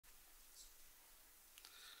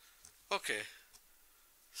Okay,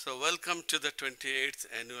 so welcome to the 28th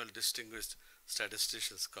Annual Distinguished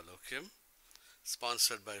Statisticians Colloquium,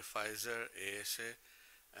 sponsored by Pfizer, ASA,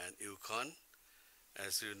 and UConn.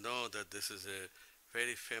 As you know that this is a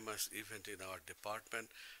very famous event in our department,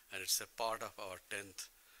 and it's a part of our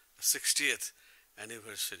 60th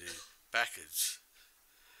anniversary package.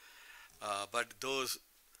 But those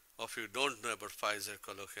of you who don't know about Pfizer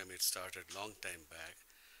Colloquium, it started long time back,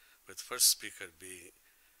 with first speaker being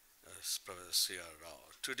Professor C.R. Rao.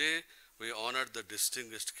 Today, we honor the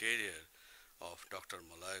distinguished career of Dr.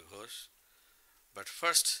 Malay Ghosh. But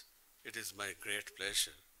first, it is my great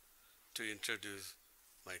pleasure to introduce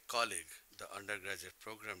my colleague, the undergraduate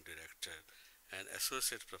program director and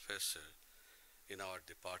associate professor in our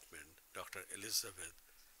department, Dr. Elizabeth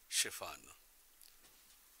Schifano.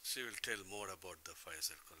 She will tell more about the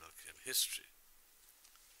Pfizer Colloquium history.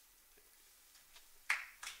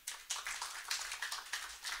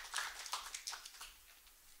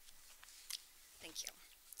 Thank you.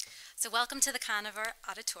 So welcome to the Conover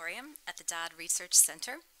Auditorium at the Dodd Research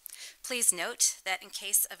Center. Please note that in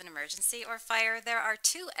case of an emergency or fire, there are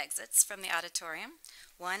two exits from the auditorium.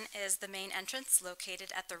 One is the main entrance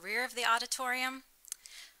located at the rear of the auditorium.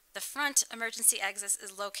 The front emergency exit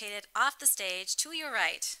is located off the stage to your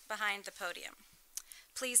right behind the podium.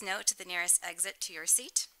 Please note the nearest exit to your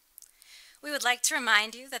seat. We would like to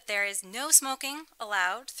remind you that there is no smoking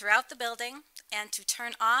allowed throughout the building and to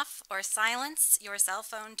turn off or silence your cell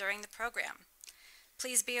phone during the program.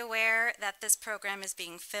 Please be aware that this program is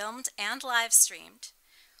being filmed and live streamed.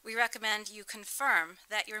 We recommend you confirm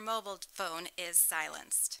that your mobile phone is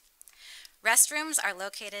silenced. Restrooms are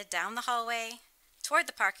located down the hallway toward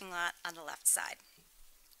the parking lot on the left side.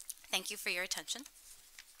 Thank you for your attention.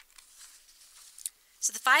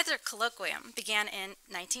 So the Pfizer Colloquium began in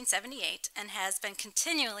 1978 and has been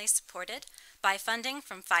continually supported by funding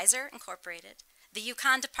from Pfizer Incorporated, the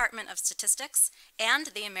UConn Department of Statistics, and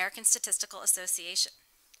the American Statistical Association.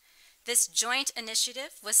 This joint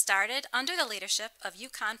initiative was started under the leadership of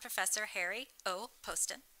UConn Professor Harry O.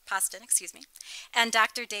 Poston, and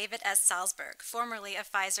Dr. David S. Salsburg, formerly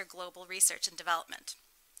of Pfizer Global Research and Development.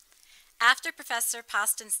 After Professor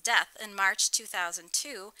Poston's death in March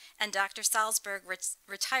 2002 and Dr. Salsburg's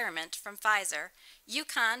retirement from Pfizer,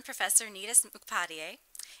 UConn Professor Nitis Mukhopadhyay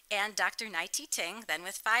and Dr. Nitis, then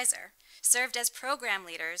with Pfizer, served as program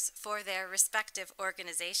leaders for their respective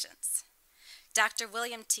organizations. Dr.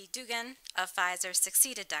 William T. Dugan of Pfizer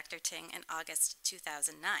succeeded Dr. Ting in August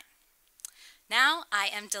 2009. Now I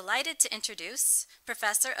am delighted to introduce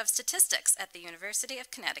Professor of Statistics at the University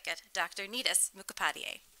of Connecticut, Dr. Nitis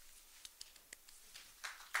Mukhopadhyay.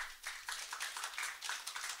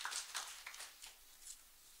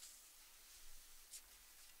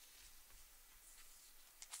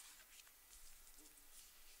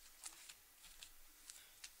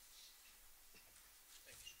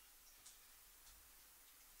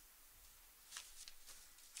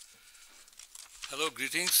 Hello,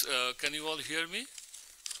 greetings. Can you all hear me?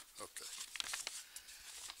 Okay.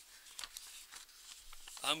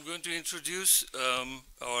 I'm going to introduce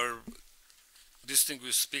our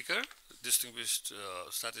distinguished speaker, distinguished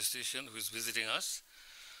statistician who is visiting us.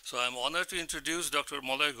 So I'm honored to introduce Dr.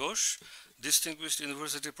 Malay Ghosh, distinguished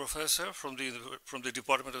university professor from the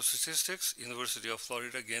Department of Statistics, University of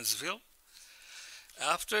Florida, Gainesville.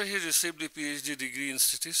 After he received a PhD degree in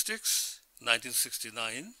statistics,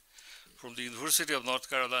 1969, from the University of North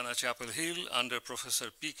Carolina, Chapel Hill, under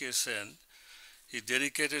Professor P.K. Sen, he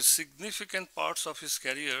dedicated significant parts of his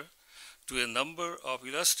career to a number of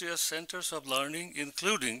illustrious centers of learning,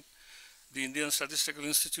 including the Indian Statistical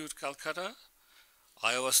Institute, Calcutta,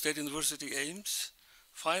 Iowa State University, Ames,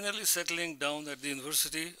 finally settling down at the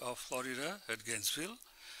University of Florida at Gainesville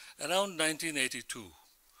around 1982.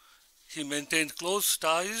 He maintained close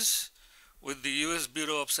ties with the U.S.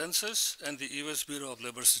 Bureau of Census and the U.S. Bureau of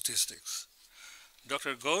Labor Statistics.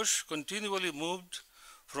 Dr. Ghosh continually moved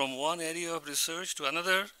from one area of research to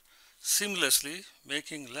another, seamlessly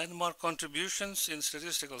making landmark contributions in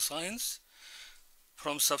statistical science,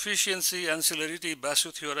 from sufficiency ancillarity Basu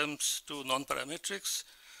theorems to nonparametrics,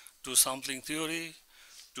 to sampling theory,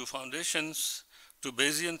 to foundations, to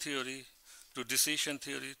Bayesian theory, to decision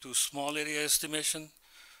theory, to small area estimation,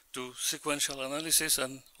 to sequential analysis,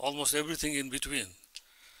 and almost everything in between.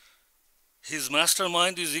 His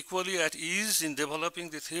mastermind is equally at ease in developing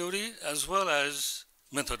the theory as well as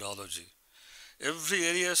methodology. Every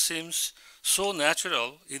area seems so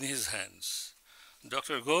natural in his hands.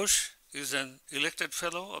 Dr. Ghosh is an elected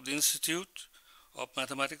fellow of the Institute of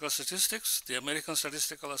Mathematical Statistics, the American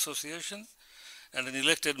Statistical Association, and an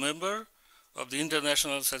elected member of the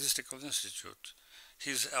International Statistical Institute.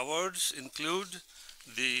 His awards include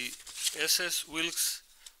the S.S. Wilkes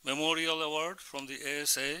Memorial Award from the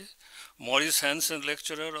ASA, Maurice Hansen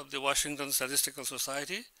Lecturer of the Washington Statistical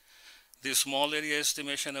Society, the Small Area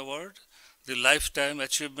Estimation Award, the Lifetime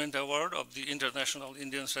Achievement Award of the International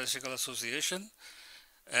Indian Statistical Association,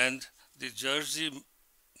 and the Jerzy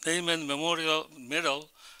Neyman Memorial Medal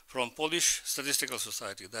from Polish Statistical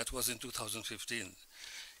Society. That was in 2015.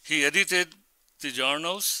 He edited the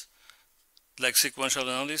journals like Sequential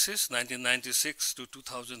Analysis, 1996 to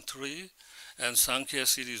 2003, and Sankhya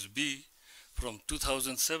Series B from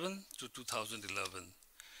 2007 to 2011.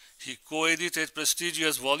 He co-edited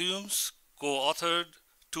prestigious volumes, co-authored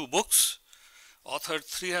 2 books, authored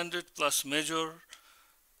 300 plus major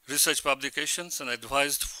research publications, and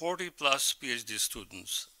advised 40 plus PhD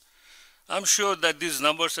students. I'm sure that these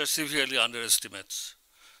numbers are severely underestimates.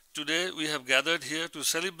 Today, we have gathered here to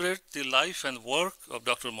celebrate the life and work of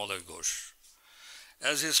Dr. Malay Ghosh.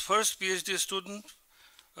 As his first PhD student,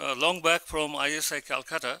 long back from ISI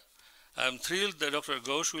Calcutta, I am thrilled that Dr.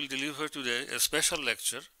 Ghosh will deliver today a special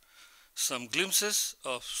lecture, Some Glimpses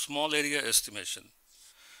of Small Area Estimation,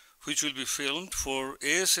 which will be filmed for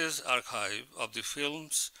ASA's archive of the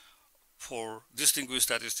films for distinguished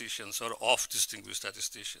statisticians or of distinguished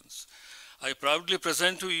statisticians. I proudly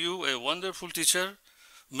present to you a wonderful teacher,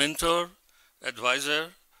 mentor, advisor,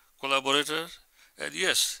 collaborator, and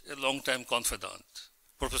yes, a long-time confidant,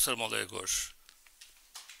 Professor Malay Ghosh.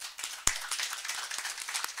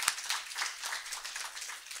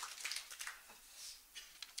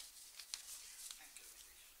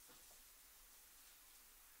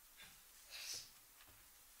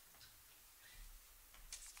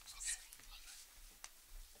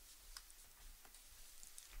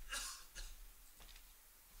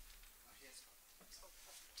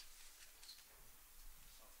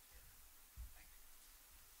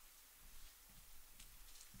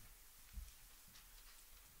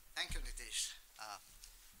 Thank you, Nitis.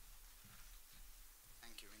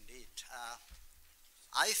 Thank you indeed.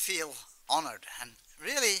 I feel honored and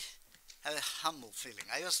really have a humble feeling.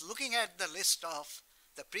 I was looking at the list of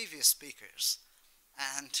the previous speakers,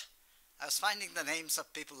 and I was finding the names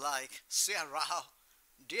of people like Sia Rao,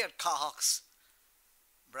 Dear Cox,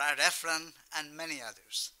 Brad Efron, and many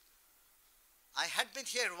others. I had been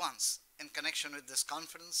here once in connection with this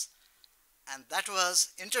conference, and that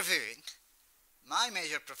was interviewing my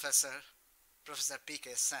major professor, Professor P.K.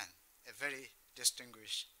 Sen, a very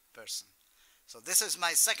distinguished person. So this is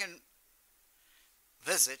my second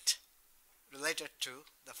visit related to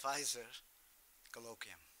the Pfizer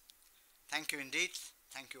colloquium. Thank you indeed.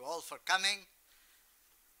 Thank you all for coming.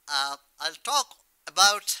 I'll talk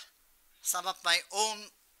about some of my own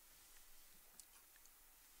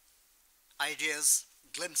ideas.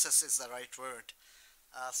 Glimpses is the right word.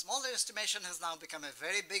 Small area estimation has now become a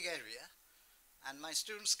very big area, and my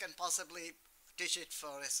students can possibly teach it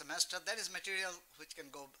for a semester. There is material which can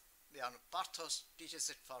go beyond. Parthos teaches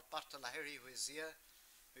it for Partha Lahiri, who is here,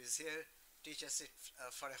 teaches it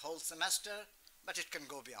for a whole semester, but it can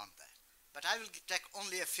go beyond that. But I will take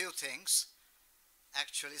only a few things,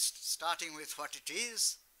 actually starting with what it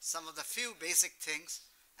is, some of the few basic things,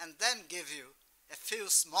 and then give you a few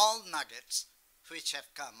small nuggets which have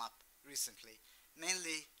come up recently,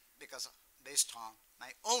 mainly based on my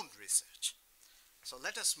own research. So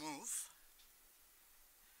let us move.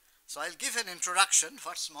 So I'll give an introduction,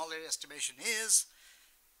 what small area estimation is,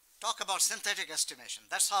 talk about synthetic estimation.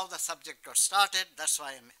 That's how the subject got started. That's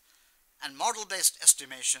why and model-based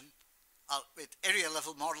estimation with area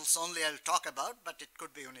level models only I'll talk about, but it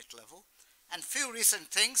could be unit level. And few recent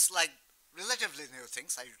things, like relatively new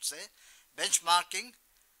things, I would say, benchmarking,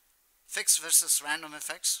 fixed versus random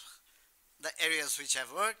effects, the areas which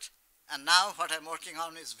have worked. And now what I'm working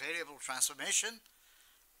on is variable transformation.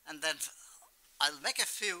 And then I'll make a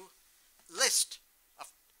few list of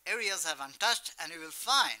areas I've untouched, and you will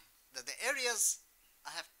find that the areas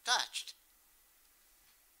I have touched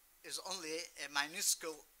is only a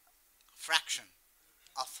minuscule fraction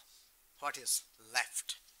of what is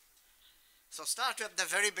left. So start at the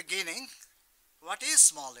very beginning. What is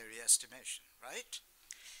small area estimation, right?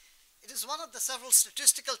 It is one of the several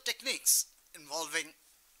statistical techniques involving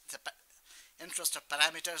the interest of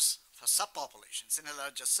parameters for subpopulations in a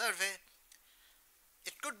larger survey.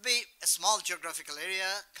 It could be a small geographical area,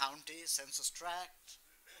 county, census tract,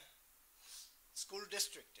 school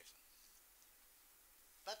district even.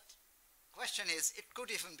 But question is, it could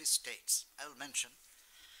even be states, I will mention.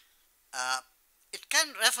 It can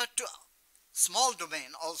refer to small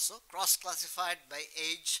domain also, cross-classified by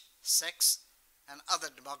age, sex, and other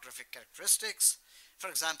demographic characteristics. For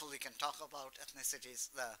example, we can talk about ethnicities,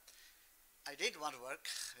 the I did one work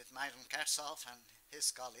with Myron Katzoff and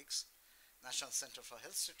his colleagues, National Center for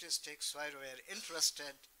Health Statistics, where we were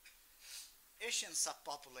interested Asian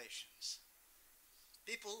subpopulations,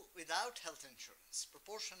 people without health insurance,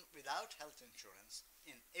 proportion without health insurance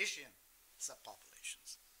in Asian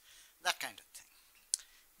subpopulations, that kind of thing.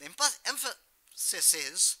 The emphasis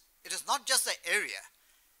is, it is not just the area,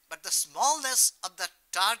 but the smallness of the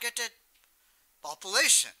targeted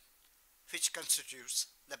population which constitutes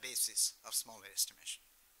the basis of small area estimation.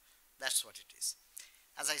 That's what it is.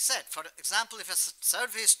 As I said, for example, if a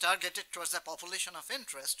survey is targeted towards a population of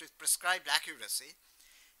interest with prescribed accuracy,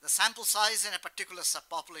 the sample size in a particular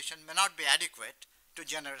subpopulation may not be adequate to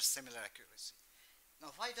generate similar accuracy.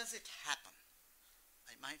 Now, why does it happen?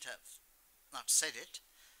 I might have not said it.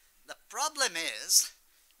 The problem is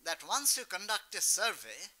that once you conduct a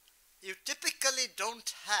survey, you typically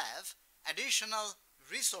don't have additional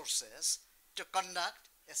resources to conduct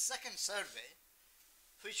a second survey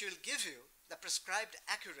which will give you the prescribed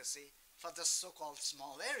accuracy for the so-called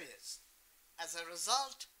small areas. As a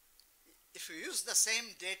result, if you use the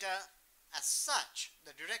same data as such,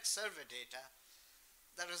 the direct survey data,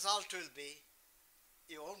 the result will be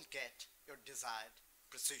you won't get your desired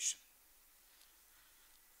precision.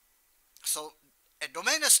 So a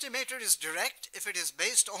domain estimator is direct if it is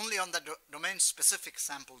based only on the domain-specific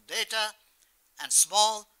sample data, and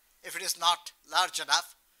small if it is not large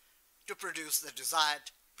enough to produce the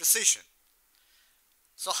desired precision.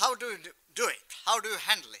 So how do you do it? How do you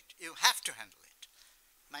handle it? You have to handle it.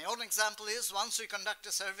 My own example is, once we conduct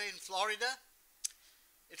a survey in Florida,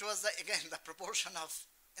 it was, again, the proportion of,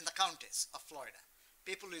 in the counties of Florida,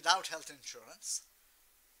 people without health insurance.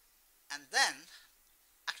 And then,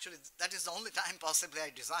 actually, that is the only time possibly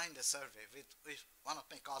I designed a survey with one of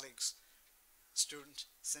my colleagues, student,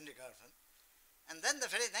 Cindy Garvin. And then the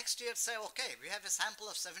very next year say, okay, we have a sample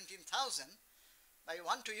of 17,000, but you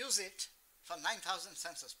want to use it for 9,000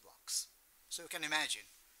 census blocks. So you can imagine,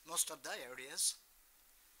 most of the areas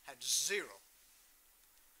had zero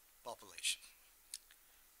population.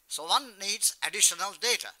 So one needs additional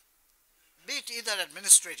data, be it either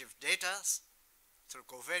administrative data through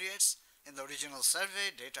covariates in the original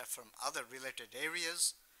survey, data from other related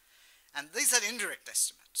areas, and these are indirect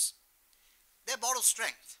estimates. They borrow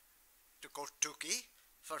strength, to quote Tukey,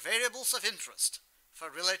 for variables of interest, for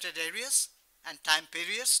related areas and time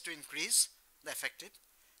periods to increase the effective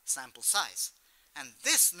sample size. And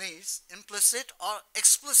this needs implicit or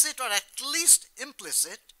explicit, or at least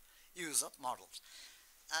implicit, use of models.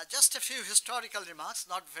 Just a few historical remarks,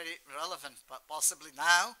 not very relevant, but possibly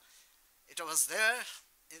now. It was there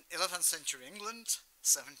in 11th century England,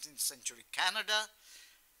 17th century Canada,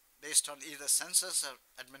 based on either census or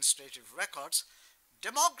administrative records.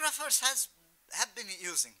 Demographers have been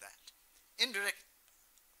using that, indirect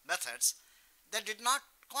methods. They did not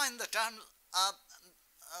coin the term,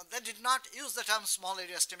 they did not use the term small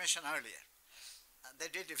area estimation earlier. They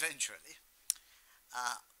did eventually.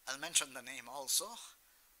 I'll mention the name also.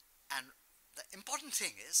 And the important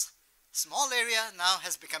thing is, small area now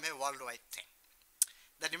has become a worldwide thing.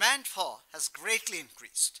 The demand for has greatly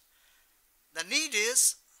increased. The need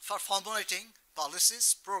is for formulating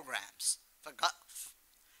policies, programs, for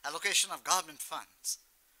allocation of government funds,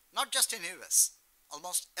 not just in US,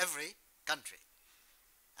 almost every country.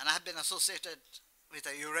 And I have been associated with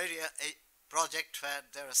a Eurasia project where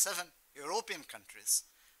there are 7 European countries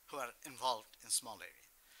who are involved in small area.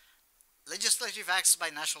 Legislative acts by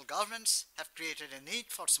national governments have created a need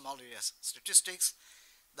for small area statistics.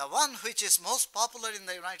 The one which is most popular in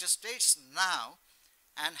the United States now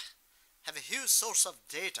and have a huge source of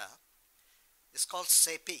data is called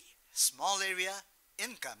SAPI, Small Area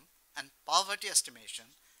Income and Poverty Estimation,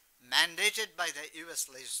 mandated by the US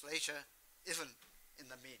legislature even in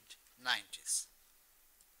the mid-90s.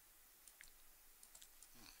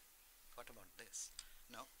 What about this?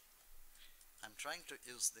 No? I'm trying to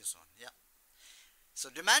use this one, yeah. So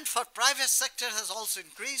demand for private sector has also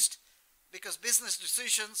increased because business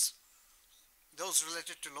decisions, those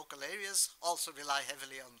related to local areas, also rely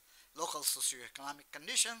heavily on local socioeconomic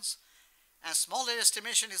conditions, and small area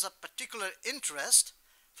estimation is of particular interest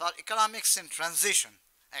for economics in transition.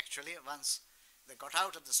 Actually, once they got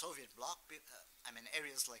out of the Soviet bloc,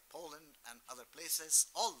 areas like Poland and other places,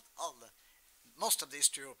 most of the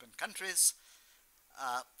East European countries,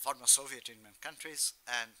 former Soviet Union countries,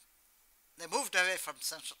 and they moved away from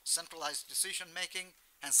centralized decision making,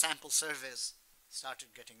 and sample surveys started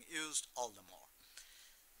getting used all the more.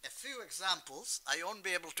 A few examples, I won't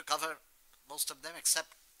be able to cover most of them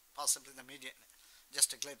except possibly the median,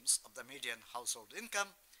 just a glimpse of the median household income,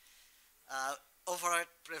 overall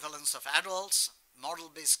prevalence of adults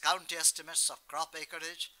model-based county estimates of crop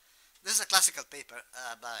acreage. This is a classical paper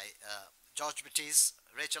by George Batiste,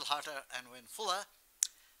 Rachel Harter, and Wayne Fuller,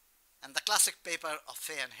 and the classic paper of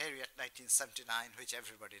Fay and Harriet, 1979, which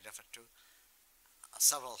everybody referred to.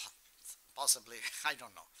 Several, possibly, I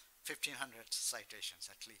don't know, 1,500 citations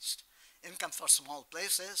at least. Income for small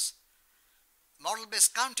places,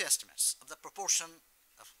 model-based county estimates of the proportion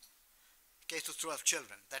of K to 12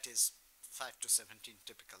 children, that is 5 to 17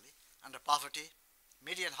 typically, under poverty,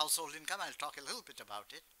 median household income. I'll talk a little bit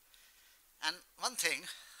about it. And one thing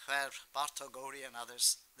where Partho, Gowri, and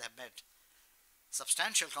others, they have made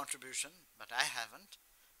substantial contribution, but I haven't,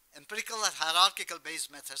 empirical and hierarchical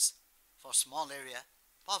based methods for small area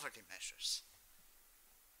poverty measures.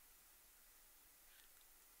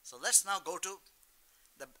 So let's now go to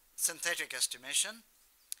the synthetic estimation.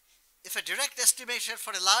 If a direct estimator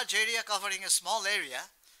for a large area covering a small area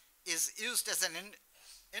is used as an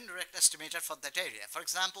indirect estimator for that area. For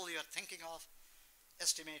example, you are thinking of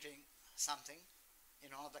estimating something in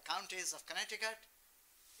one of the counties of Connecticut,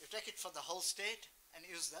 you take it for the whole state and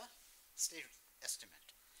use the state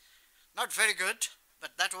estimate. Not very good,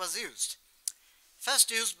 but that was used.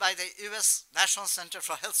 First used by the US National Center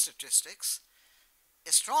for Health Statistics.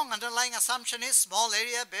 A strong underlying assumption is small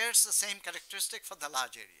area bears the same characteristic for the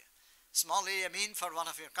large area. Small area mean for one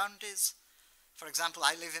of your counties. For example,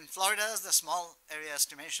 I live in Florida. The small area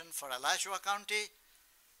estimation for Alachua County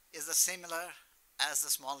is the similar as the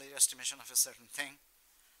small area estimation of a certain thing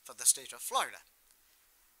for the state of Florida.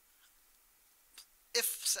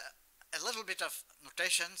 If a little bit of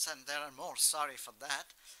notations, and there are more, sorry for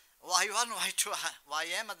that, Y1, Y2,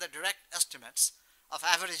 Ym are the direct estimates of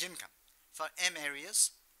average income for M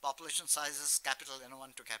areas, population sizes, capital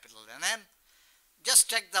N1 to capital Nm. Just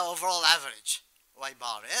check the overall average, Y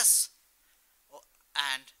bar S,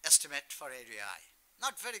 and estimate for area I.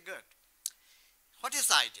 Not very good. What is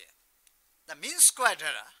the idea? The mean squared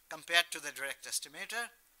error compared to the direct estimator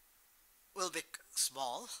will be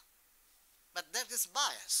small, but that is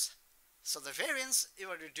bias. So the variance you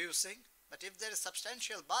are reducing, but if there is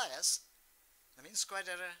substantial bias, the mean squared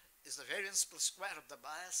error is the variance plus square of the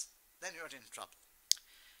bias, then you are in trouble.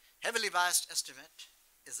 Heavily biased estimate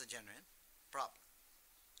is a genuine problem.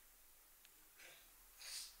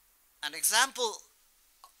 An example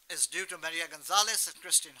is due to Maria Gonzalez and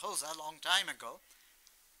Christine Hosa a long time ago.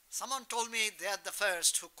 Someone told me they are the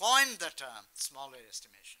first who coined the term small area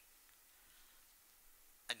estimation.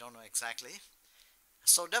 I don't know exactly.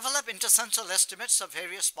 So develop intercentral estimates of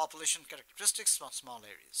various population characteristics from small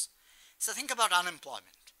areas. So think about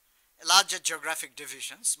unemployment. A larger geographic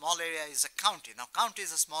division, small area is a county. Now county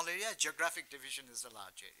is a small area, geographic division is a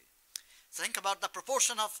large area. So think about the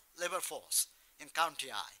proportion of labor force in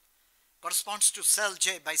county I. Corresponds to cell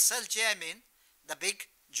J. By cell J I mean the big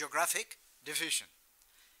geographic division.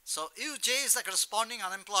 So UJ is the corresponding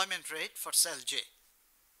unemployment rate for cell J,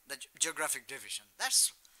 the geographic division.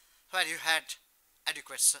 That's where you had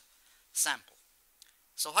adequate sample.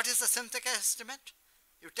 So what is the synthetic estimate?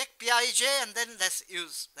 You take PIJ and then let's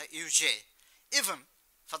use the UJ, even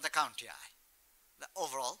for the county I, the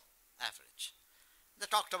overall average. They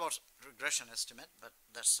talked about regression estimate, but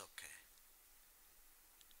that's okay.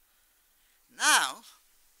 Now,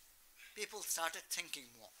 people started thinking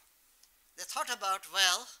more. They thought about,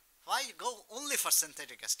 well, why go only for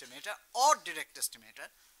synthetic estimator or direct estimator?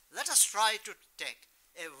 Let us try to take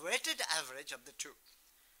a weighted average of the two.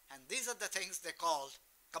 And these are the things they called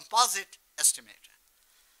composite estimator.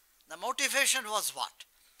 The motivation was what?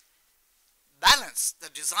 Balance the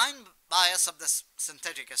design bias of the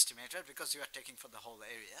synthetic estimator, because you are taking for the whole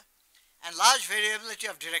area, and large variability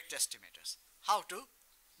of direct estimators. How to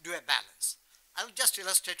do a balance? I will just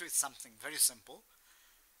illustrate with something very simple.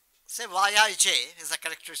 Say Yij is a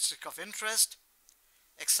characteristic of interest,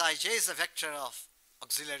 Xij is a vector of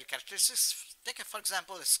auxiliary characteristics. Take, for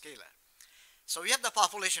example, a scalar. So we have the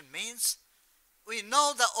population means. We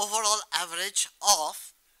know the overall average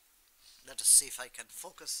of, let us see if I can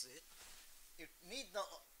focus it. You need the,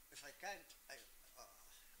 if I can't,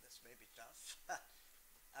 this may be tough.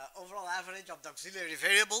 Overall average of the auxiliary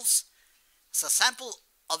variables. So sample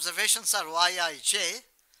observations are Yij,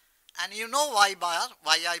 and you know Y bar,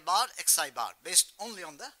 Yi bar, Xi bar, based only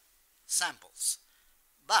on the samples.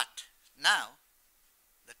 But now,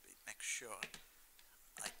 let me make sure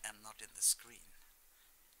I am not in the screen.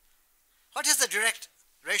 What is the direct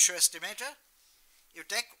ratio estimator? You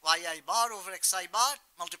take Yi bar over Xi bar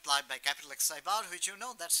multiplied by capital Xi bar, which you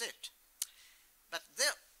know, that's it. But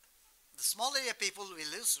there, the small area people will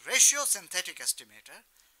use ratio synthetic estimator,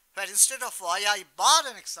 where instead of Yi bar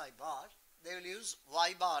and Xi bar, they will use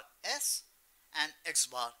Y bar S and X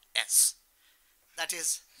bar S. that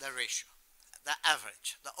is the ratio, the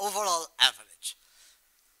average, the overall average.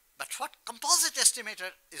 But what composite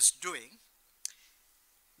estimator is doing,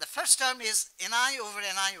 the first term is Ni over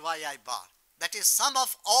Ni yi bar. That is sum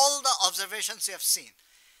of all the observations you have seen.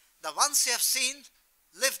 The ones you have seen,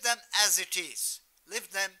 leave them as it is.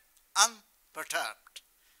 Leave them unperturbed.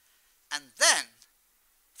 And then,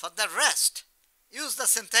 for the rest, use the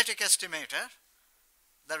synthetic estimator,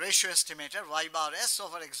 the ratio estimator, y bar s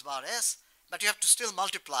over x bar s, but you have to still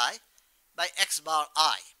multiply by x bar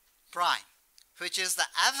I prime, which is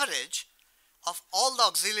the average of all the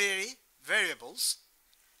auxiliary variables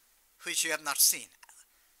which you have not seen.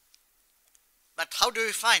 But how do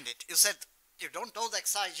you find it? You said you don't know the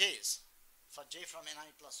xij's for j from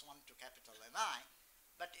Ni plus 1 to capital Ni,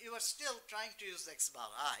 but you are still trying to use the x bar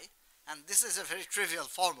I, and this is a very trivial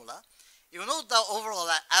formula. You know the overall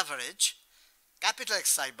average, capital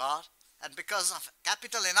Xi bar, and because of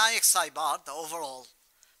capital Ni Xi bar, the overall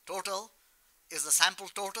total is the sample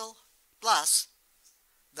total plus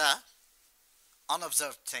the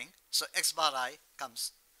unobserved thing. So x bar I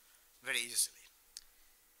comes very easily.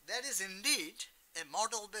 There is indeed a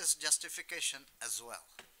model-based justification as well.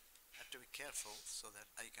 I have to be careful so that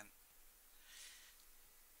I can.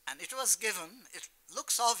 And it was given, it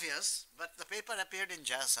looks obvious, but the paper appeared in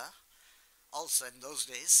JASA also in those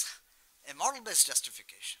days, a model-based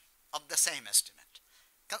justification of the same estimate.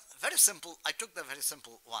 Very simple, I took the very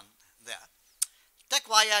simple one there. Take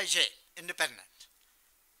Yij independent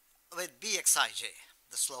with Bxij,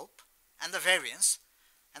 the slope, and the variance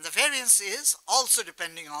is also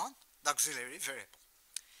depending on the auxiliary variable.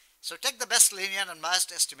 So take the best linear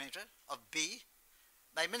unbiased estimator of B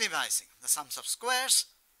by minimizing the sums of squares,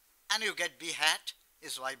 and you get B hat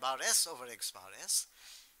is y bar s over x bar s.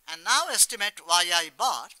 And now estimate yi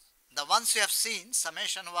bar, the ones you have seen,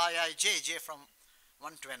 summation yij, j from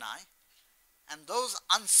 1 to Ni, and those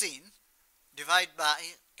unseen divide by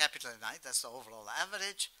capital Ni, that's the overall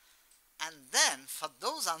average. And then for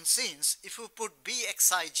those unseens, if you put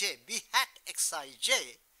Bxij, B hat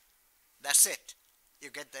Xij, that's it. You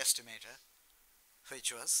get the estimator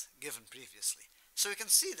which was given previously. So you can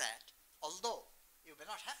see that although you may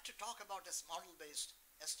not have to talk about this model-based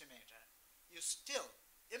estimator, you still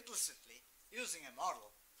implicitly using a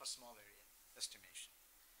model for small area estimation.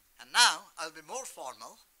 And now I'll be more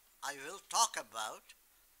formal. I will talk about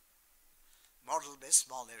model-based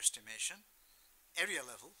small area estimation, area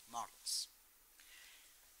level models.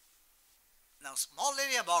 Now small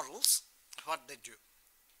area models, what they do.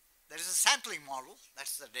 There is a sampling model,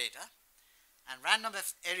 that's the data, and random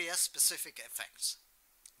area specific effects.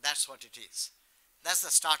 That's what it is. That's the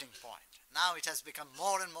starting point. Now it has become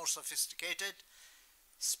more and more sophisticated.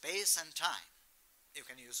 Space and time. You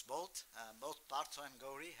can use both. Both Partho and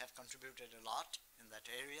Gowri have contributed a lot in that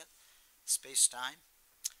area, space, time.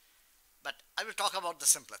 But I will talk about the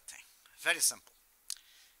simpler thing, very simple.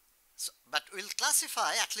 So, but we'll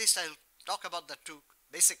classify, at least I'll talk about the two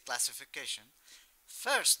basic classification.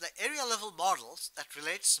 First, the area level models that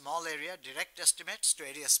relate small area direct estimates to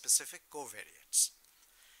area specific covariates.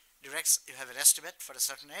 Directs, you have an estimate for a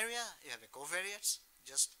certain area, you have a covariates,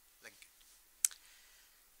 just link it.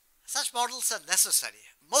 Such models are necessary,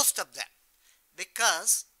 most of them,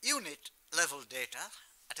 because unit level data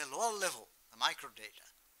at a lower level, the micro data,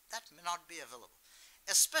 that may not be available,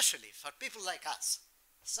 especially for people like us,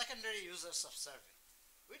 secondary users of survey.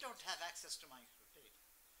 We don't have access to micro data.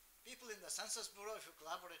 People in the Census Bureau, if you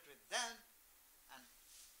collaborate with them and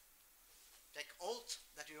take oath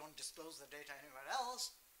that you won't disclose the data anywhere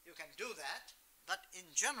else, you can do that, but in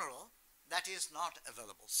general, that is not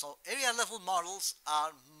available. So area level models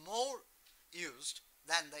are more used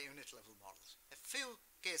than the unit level models. A few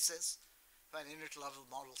cases when unit level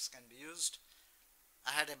models can be used.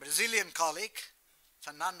 I had a Brazilian colleague,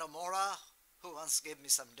 Fernando Moura, who once gave me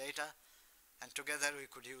some data, and together we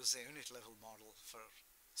could use a unit level model for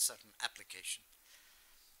certain application.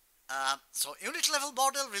 So unit level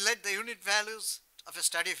model relate the unit values of a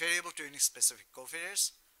study variable to unit specific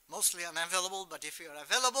covariates. Mostly unavailable, but if you are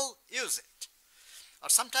available, use it. Or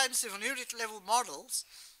sometimes even unit level models,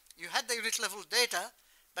 you had the unit level data,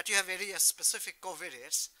 but you have area specific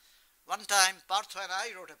covariates. One time, Partho and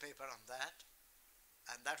I wrote a paper on that,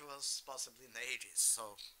 and that was possibly in the 80s,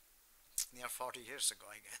 so near 40 years ago,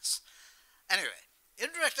 I guess. Anyway,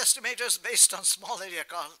 indirect estimators based on small area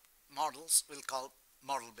models we'll call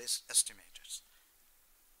model-based estimators.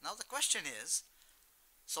 Now the question is,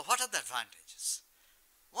 so what are the advantages?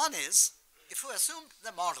 One is, if you assume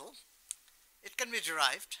the model, it can be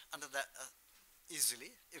derived under the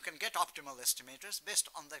easily. You can get optimal estimators based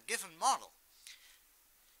on the given model.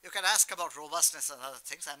 You can ask about robustness and other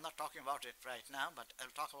things. I'm not talking about it right now, but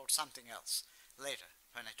I'll talk about something else later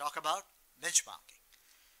when I talk about benchmarking.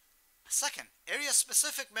 Second,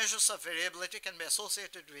 area-specific measures of variability can be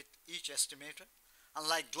associated with each estimator,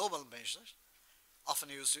 unlike global measures often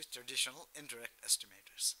used with traditional indirect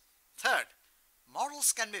estimators. Third,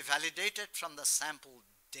 models can be validated from the sample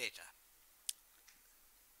data.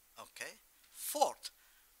 Okay. Fourth,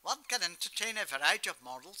 one can entertain a variety of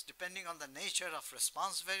models depending on the nature of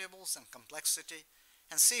response variables and complexity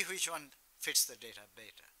and see which one fits the data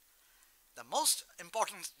better. The most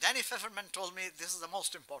important, Danny Pfefferman told me this is the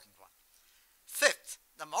most important one. Fifth,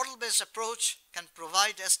 the model-based approach can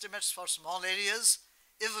provide estimates for small areas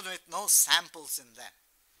even with no samples in them.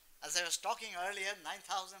 As I was talking earlier,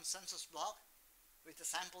 9,000 census block with a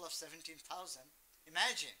sample of 17,000.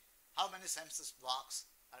 Imagine how many census blocks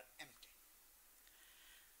are empty.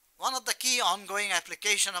 One of the key ongoing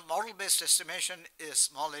application of model-based estimation is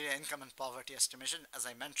small area income and poverty estimation, as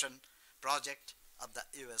I mentioned, project of the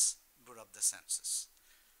US Bureau of the Census.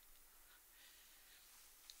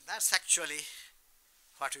 That's actually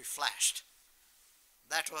what we flashed.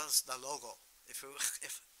 That was the logo.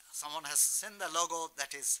 If someone has seen the logo,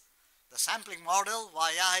 that is the sampling model,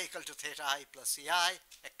 yi equal to theta I plus ei,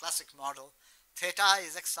 a classic model. Theta I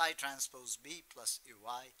is xi transpose b plus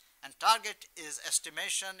ui, and target is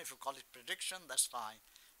estimation, if you call it prediction, that's fine,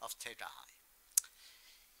 of theta I.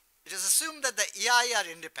 It is assumed that the ei are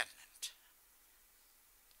independent.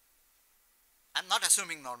 I'm not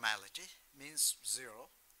assuming normality, means zero,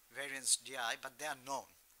 variance di, but they are known.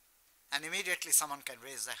 And immediately someone can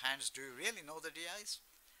raise their hands, do you really know the di's?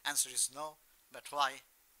 Answer is no, but why?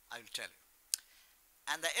 I will tell you.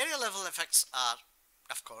 And the area level effects are,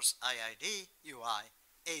 of course, IID, UI,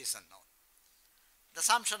 A is unknown. The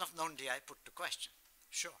assumption of known DI put to question.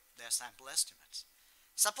 Sure, they are sample estimates.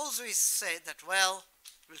 Suppose we say that, well,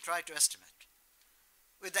 we'll try to estimate.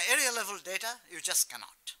 With the area level data, you just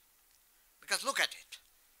cannot. Because look at it.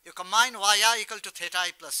 You combine yi equal to theta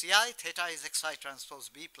I plus ei, theta is xi transpose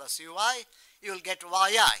b plus ui, you will get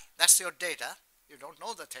yi. That's your data. You don't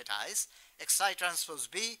know the theta i's. Xi transpose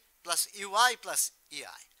b plus ui plus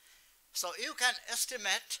ei. So you can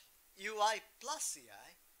estimate ui plus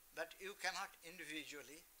ei, but you cannot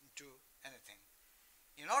individually do anything.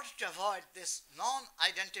 In order to avoid this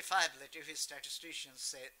non-identifiability, which statisticians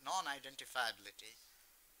say non-identifiability,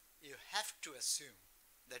 you have to assume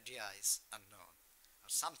the di is unknown or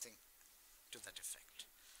something to that effect.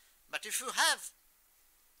 But if you have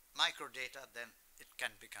microdata, then it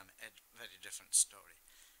can become a very different story.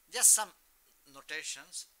 Just some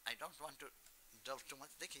notations. I don't want to delve too much.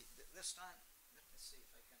 Dickie, this time, let me see if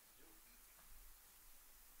I can do it.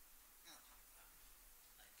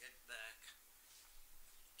 I get back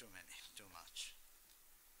too much.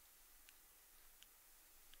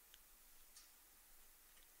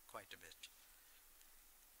 Quite a bit.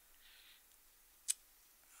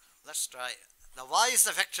 Let's try. The y is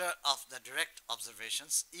the vector of the direct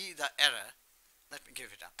observations, e the error. Let me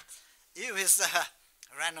give it up. U is the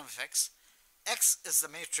random effects, x is the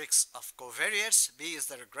matrix of covariates, b is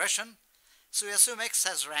the regression. So we assume x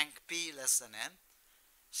has rank p less than n.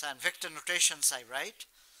 So in vector notations I write.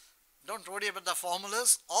 Don't worry about the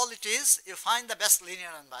formulas. All it is, you find the best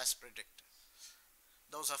linear unbiased predictor.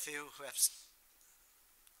 Those of you who have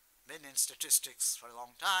been in statistics for a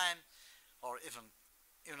long time, or even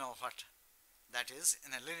you know what that is.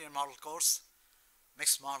 In a linear model course,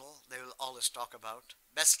 mixed model, they will always talk about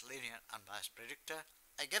best linear unbiased predictor.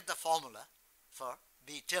 I give the formula for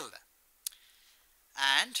B tilde.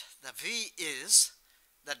 And the V is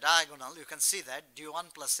the diagonal. You can see that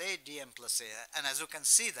D1 plus A, Dm plus A. And as you can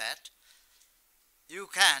see that, you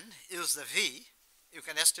can use the V. You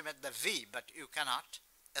can estimate the V, but you cannot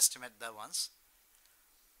estimate the ones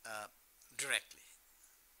directly.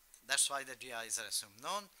 That's why the DIs are assumed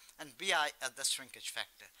known, and BI are the shrinkage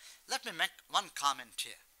factor. Let me make one comment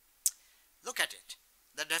here. Look at it.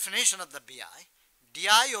 The definition of the BI,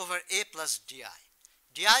 DI over A plus DI.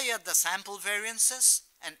 DI are the sample variances,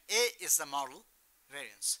 and A is the model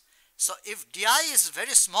variance. So if DI is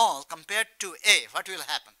very small compared to A, what will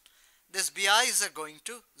happen? These BIs are going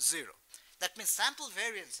to 0. That means sample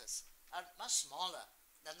variances are much smaller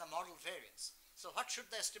than the model variance. So what should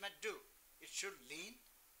the estimate do? It should lean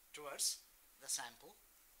towards the sample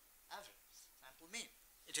average, sample mean.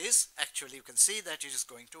 It is actually, you can see that it is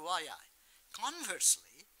going to yi.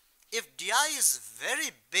 Conversely, if di is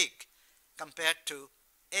very big compared to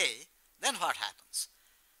A, then what happens?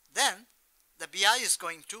 Then the bi is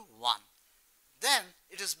going to 1. Then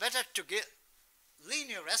it is better to give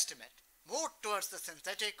linear estimate more towards the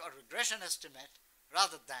synthetic or regression estimate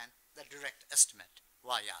rather than the direct estimate.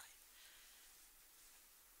 yi.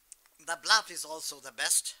 The bluff is also the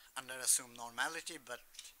best under assumed normality, but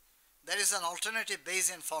there is an alternative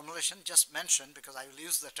Bayesian formulation just mentioned because I will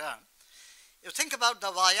use the term. You think about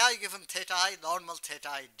the yi given theta I, normal theta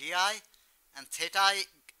I di, and theta I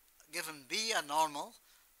given b a normal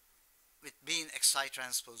with b in xi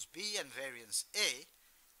transpose b and variance a,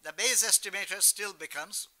 the Bayes estimator still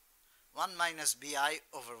becomes 1 minus bi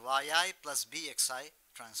over yi plus bxi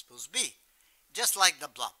transpose b, just like the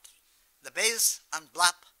bluff. The Bayes and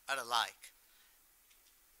bluff are alike,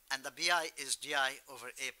 and the bi is di over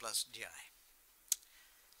a plus di.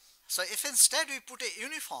 So if instead we put a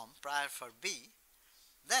uniform prior for b,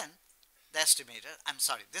 then the estimator, I'm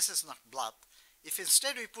sorry, this is not bluff. If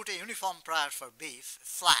instead we put a uniform prior for b,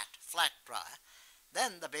 flat prior,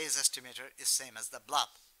 then the Bayes estimator is same as the bluff,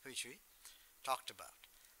 which we talked about.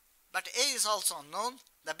 But a is also unknown.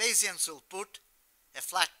 The Bayesians will put a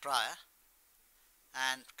flat prior,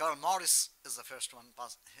 and Karl Morris is the first one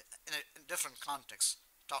in a different context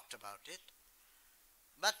talked about it.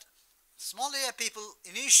 But small a people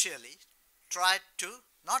initially tried to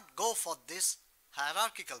not go for this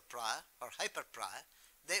hierarchical prior or hyper prior.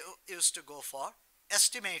 They used to go for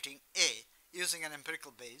estimating a using an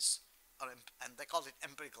empirical Bayes, and they call it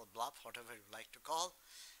empirical bluff, whatever you like to call.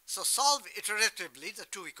 So solve iteratively the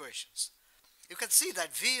two equations. You can see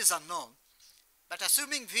that v is unknown, but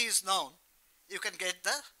assuming v is known, you can get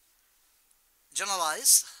the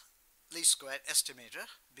generalized least square estimator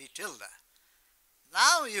b tilde.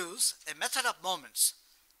 Now use a method of moments.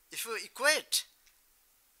 If you equate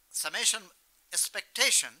summation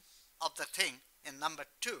expectation of the thing in number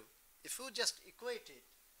 2, if you just equate it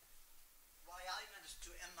yi minus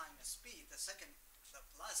 2m minus p, the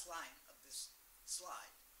last line of this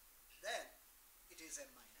slide, then it is m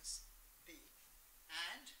minus p,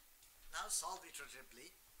 and now solve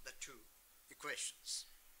iteratively the two equations.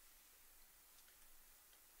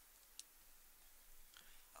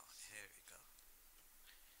 Oh, here we go.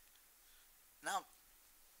 Now,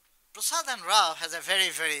 Prasad and Rao has a very,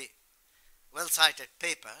 very well-cited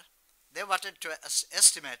paper. They wanted to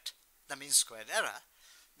estimate the mean squared error.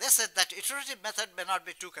 They said that iterative method may not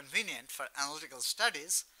be too convenient for analytical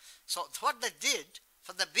studies. So what they did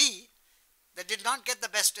for the b, they did not get the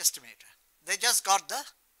best estimator. They just got the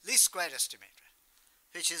least square estimator,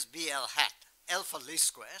 which is BL hat, L for least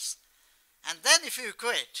squares. And then if you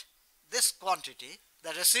equate this quantity,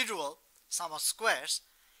 the residual sum of squares,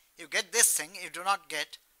 you get this thing. You do not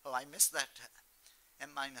get, oh, I missed that m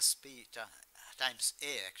minus p times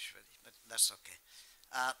a actually, but that's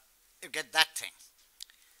okay. You get that thing.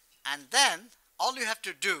 And then all you have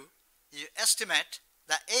to do, you estimate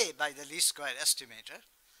the a by the least square estimator,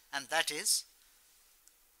 and that is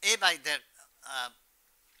a by the,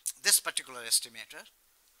 this particular estimator.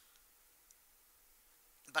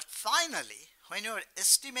 But finally, when you are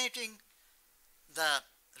estimating the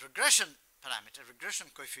regression parameter, regression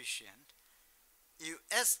coefficient, you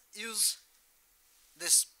use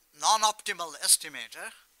this non-optimal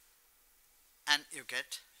estimator, and you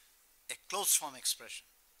get a closed form expression.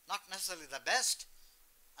 Not necessarily the best.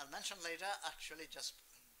 I'll mention later, actually just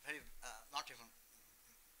very, not even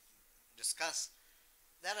discuss.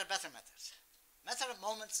 There are better methods. Method of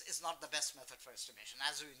moments is not the best method for estimation,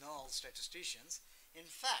 as we know, all statisticians. In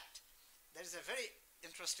fact, there is a very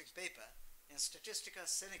interesting paper in Statistica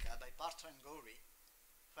Sinica by Partha and Gowri,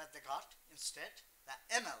 where they got instead the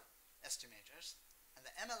ML estimators, and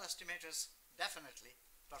the ML estimators definitely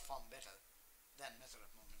perform better than method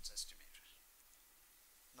of moments estimators.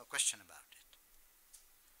 No question about it.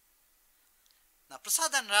 Now,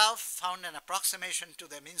 Prasad and Rao found an approximation to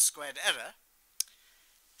the mean squared error.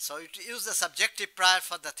 So it used the subjective prior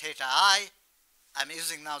for the theta I. I'm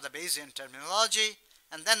using now the Bayesian terminology,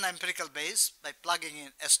 and then the empirical Bayes by plugging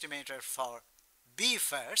in estimator for b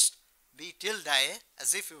first, b tilde a,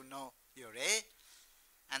 as if you know your a,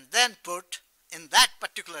 and then put in that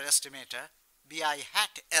particular estimator bi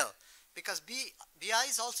hat L, because bi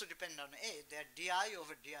is also dependent on a. They are di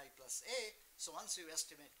over di plus a, so once you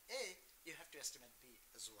estimate a, you have to estimate b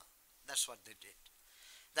as well. That's what they did.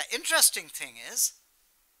 The interesting thing is,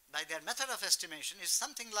 by their method of estimation, is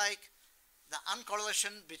something like the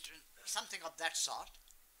uncorrelation between something of that sort,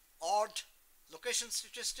 odd location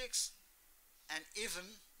statistics and even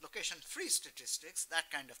location-free statistics,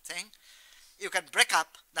 that kind of thing. You can break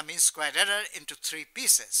up the mean squared error into 3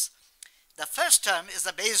 pieces. The first term is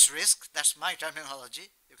the Bayes risk. That's my terminology.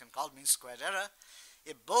 You can call mean squared error.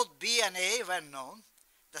 If both b and a were known,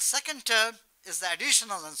 the second term is the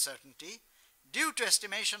additional uncertainty due to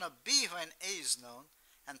estimation of b when a is known,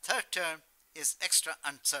 and third term is extra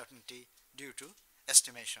uncertainty due to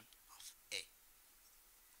estimation of a.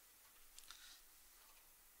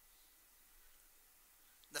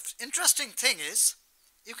 interesting thing is,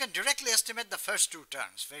 you can directly estimate the first two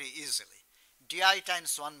terms very easily. Di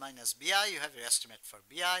times 1 minus Bi, you have your estimate for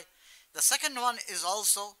Bi. The second one is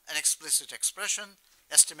also an explicit expression.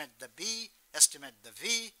 Estimate the B, estimate the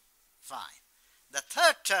V, fine. The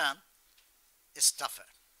third term is tougher.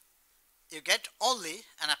 You get only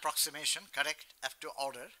an approximation correct up to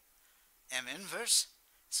order M inverse.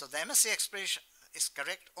 So the MSE expression is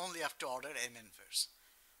correct only up to order M inverse.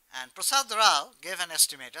 And Prasad Rao gave an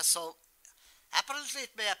estimator. So apparently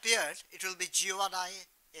it may appear it will be G1I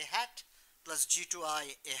a hat plus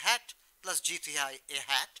G2I a hat plus G3I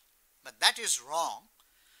a hat. But that is wrong,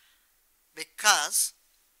 because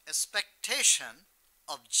expectation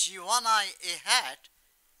of G1I a hat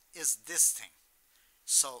is this thing.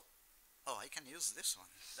 So, oh, I can use this one.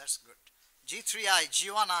 That's good. G3I,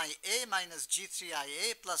 G1I a minus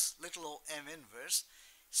G3I a plus little o M inverse.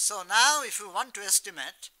 So now if you want to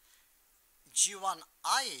estimate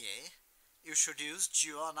G1I a, you should use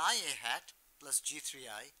G1I a hat plus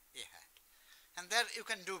G3I a hat. And there you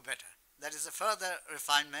can do better. That is a further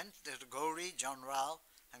refinement. There's Gauri, John Rao,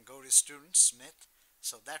 and Gauri's student, Smith.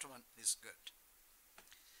 So that one is good.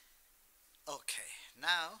 Okay,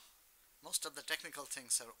 now most of the technical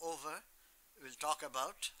things are over. We'll talk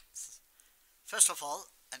about, first of all,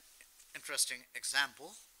 an interesting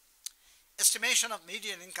example. Estimation of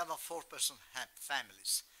median income of 4-person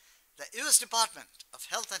families. The U.S. Department of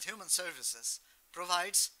Health and Human Services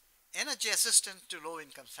provides energy assistance to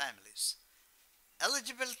low-income families.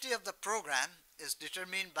 Eligibility of the program is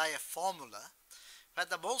determined by a formula where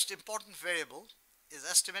the most important variable is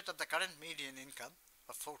estimate of the current median income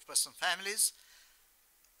of 4-person families.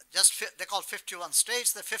 They call 51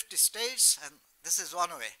 states, the 50 states, and this is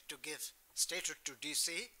one way to give statehood to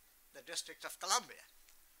DC, the District of Columbia.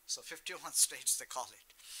 So 51 states they call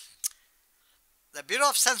it. The Bureau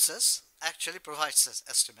of Census actually provides us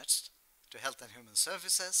estimates to Health and Human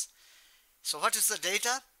Services. So what is the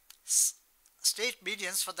data? State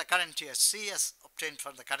medians for the current year C as obtained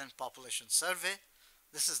from the current population survey.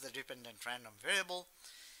 This is the dependent random variable.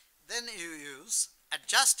 Then you use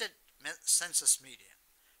adjusted census median.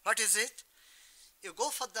 What is it? You go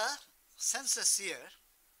for the census year,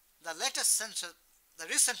 the latest census, the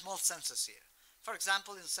recent most census year. For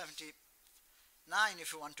example, in 79,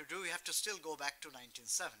 if you want to do, you have to still go back to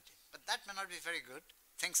 1970. But that may not be very good.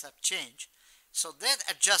 Things have changed. So they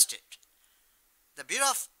adjust it. The Bureau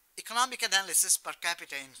of Economic Analysis per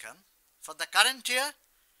capita income for the current year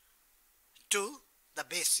to the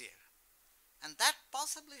base year. And that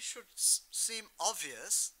possibly should seem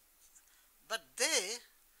obvious, but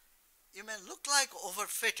you may look like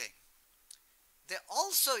overfitting. They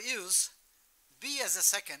also use B as a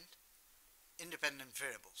second independent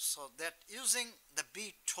variable. So they're using the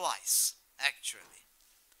B twice, actually.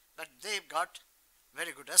 But they've got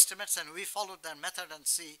very good estimates, and we followed their method and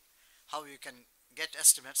see how you can get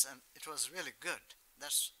estimates, and it was really good.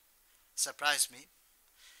 That's surprised me.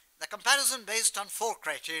 The comparison based on 4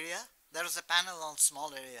 criteria. There was a panel on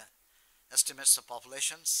small area estimates of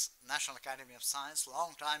populations. National Academy of Science,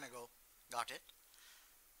 long time ago, got it.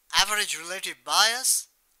 Average relative bias,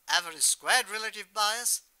 average squared relative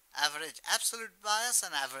bias, average absolute bias,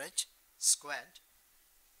 and average squared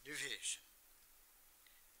deviation.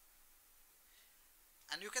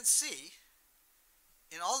 And you can see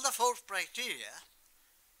in all the 4 criteria,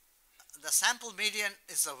 the sample median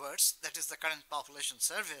is the worst, that is the current population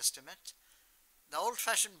survey estimate. The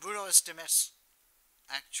old-fashioned bureau estimates,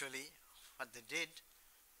 actually, what they did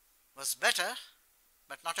was better,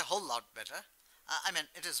 but not a whole lot better. I mean,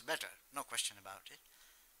 it is better, no question about it.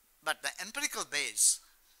 But the empirical base,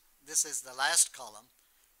 this is the last column,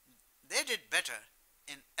 they did better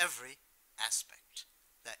in every aspect,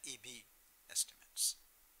 the EB estimates.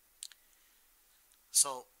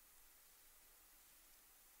 So,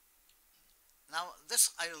 now this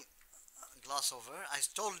I will gloss over. I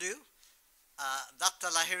told you Datta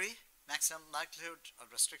Lahiri, maximum likelihood or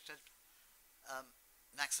restricted,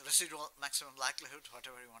 residual maximum likelihood,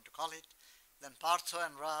 whatever you want to call it. Then Partho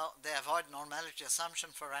and Rao, they avoid normality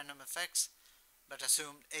assumption for random effects, but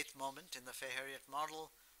assumed 8th moment in the Fay-Harriet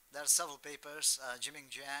model. There are several papers, Jiming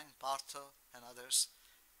Jiang, Partho, and others.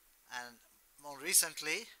 And more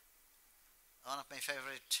recently, one of my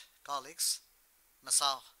favorite colleagues,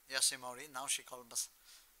 Masao Yoshimori, now she called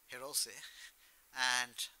Hirose,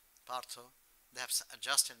 and Partho, they have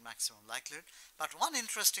adjusted maximum likelihood. But one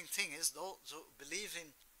interesting thing is, those who believe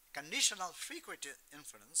in conditional frequent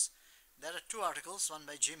inference, there are 2 articles, one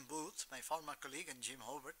by Jim Booth, my former colleague, and Jim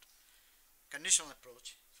Hobart, conditional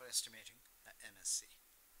approach for estimating the MSC.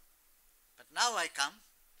 But now I come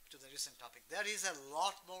to the recent topic. There is a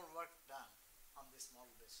lot more work done on this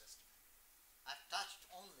model-based estimate. I've touched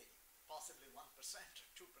only possibly 1% or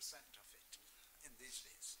 2% of it in these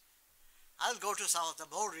days. I'll go to some of the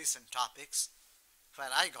more recent topics where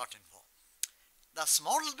I got involved. The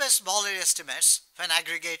model-based small area estimates, when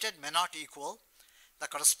aggregated, may not equal the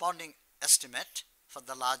corresponding estimate for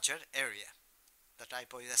the larger area. The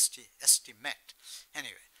typo is estimate.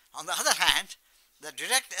 Anyway, on the other hand, the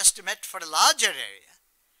direct estimate for a larger area,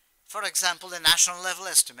 for example, the national level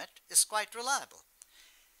estimate, is quite reliable.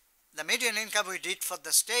 The median income we did for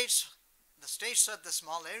the states are the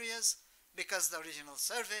small areas because the original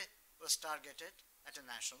survey was targeted at a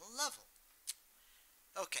national level.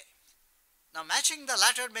 Okay. Now, matching the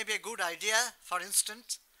latter may be a good idea, for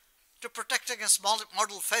instance, to protect against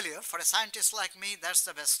model failure. For a scientist like me, that's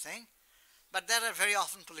the best thing. But there are very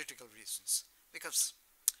often political reasons, because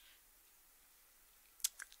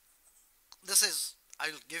I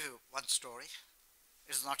will give you one story.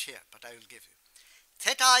 It is not here, but I will give you.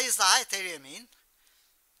 Theta I is the ith area mean,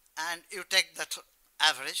 and you take the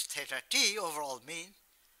average, theta t, overall mean,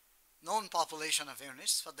 known population of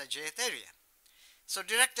units for the jth area. So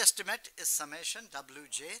direct estimate is summation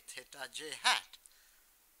wj theta j hat,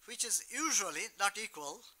 which is usually not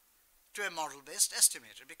equal to a model-based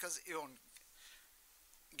estimator because you won't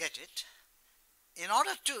get it. In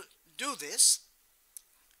order to do this,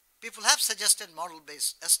 people have suggested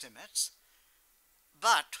model-based estimates,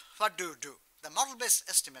 but what do you do? The model-based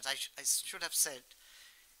estimate, I should have said,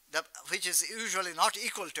 which is usually not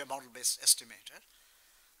equal to a model-based estimator,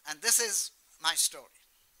 and this is my story.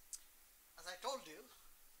 As I told you,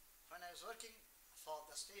 when I was working for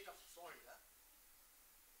the state of Florida,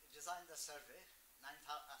 we designed the survey,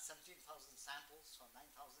 17,000 samples for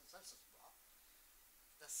 9,000 census blocks.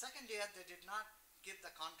 The second year, they did not give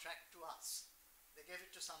the contract to us. They gave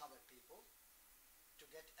it to some other people to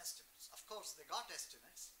get estimates. Of course, they got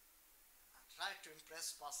estimates. I tried to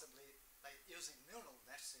impress possibly by using neural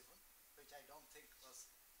nets even, which I don't think was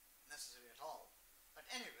necessary at all. But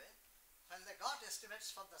anyway, when they got estimates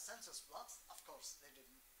for the census blocks, of course, they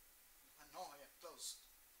didn't know yet closed.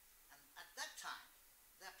 And at that time,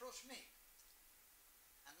 they approached me.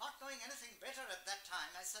 And not knowing anything better at that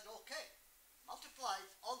time, I said, okay, multiply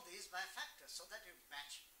all these by a factor so that you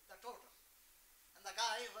match the total. And the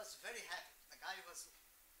guy was very happy. The guy was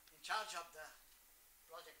in charge of the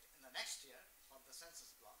project in the next year for the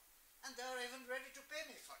census block, and they were even ready to pay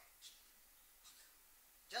me for it.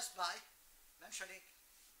 Just by mentioning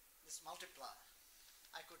this multiplier,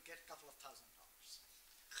 I could get a couple of $1,000.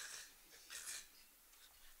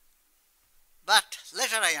 But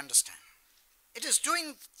later I understand. It is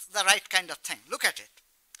doing the right kind of thing. Look at it.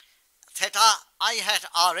 Theta I hat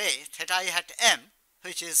Ra, theta I hat M,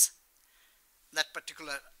 which is that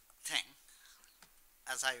particular thing,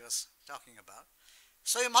 as I was talking about.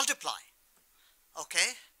 So you multiply,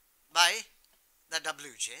 okay, by the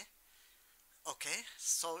Wj. Okay,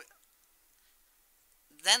 so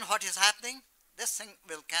then what is happening? This thing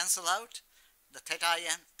will cancel out the theta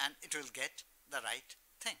in and it will get the right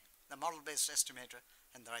thing, the model-based estimator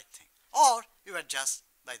and the right thing. Or you adjust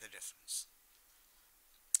by the difference.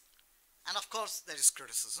 And of course, there is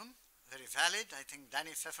criticism, very valid. I think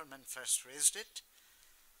Danny Pfefferman first raised it,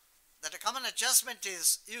 that a common adjustment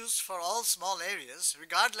is used for all small areas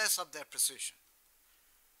regardless of their precision.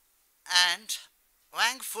 And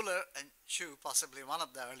Wang, Fuller, and Chu, possibly one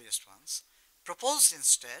of the earliest ones, proposed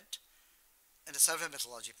instead, in a survey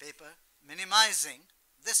methodology paper, minimizing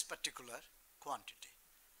this particular quantity.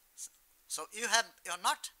 So you're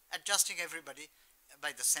not adjusting everybody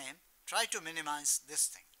by the same. Try to minimize this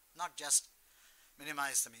thing, not just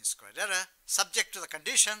minimize the mean squared error, subject to the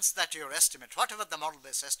conditions that your estimate, whatever the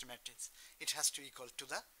model-based estimate is, it has to equal to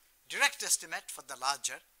the direct estimate for the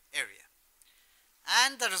larger area.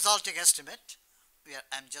 And the resulting estimate,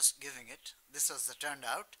 I'm just giving it, this was the turned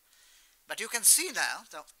out. But you can see now,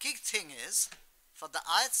 the key thing is, for the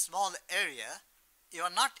ith small area, you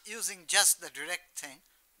are not using just the direct thing.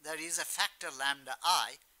 There is a factor lambda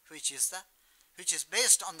I, which is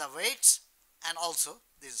based on the weights and also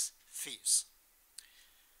these fees.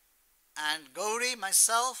 And Gauri,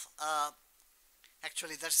 myself,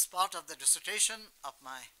 actually that is part of the dissertation of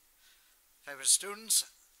my favorite students,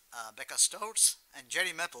 Becca Stotz and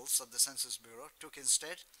Jerry Maples of the Census Bureau, took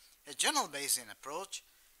instead a general Bayesian approach,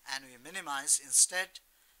 and we minimize instead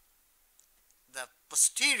the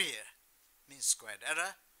posterior mean squared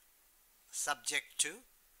error subject to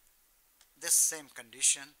this same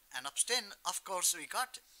condition and abstain. Of course, we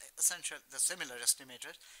got essentially the similar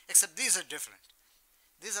estimators, except these are different.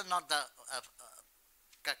 These are not the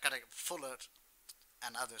Fuller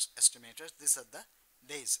and others estimators. These are the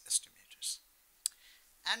Bayes estimators.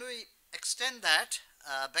 And we extend that,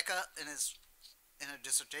 Becker in a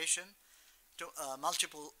dissertation to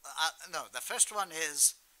the first one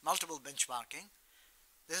is multiple benchmarking.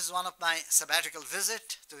 This is one of my sabbatical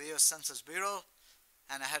visit to the US Census Bureau,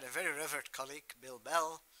 and I had a very revered colleague, Bill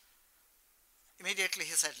Bell. Immediately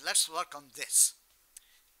he said, let's work on this.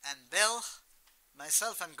 And Bill,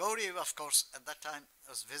 myself and Gauri, of course, at that time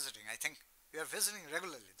was visiting. I think we are visiting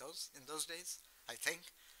regularly in those days, I think,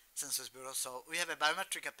 Census Bureau. So we have a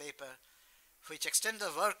biometric paper which extends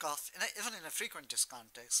the work of, even in a frequentist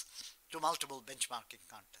context, to multiple benchmarking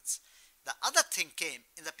contents. The other thing came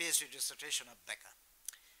in the PhD dissertation of Becker.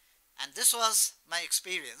 And this was my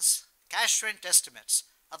experience, cash rent estimates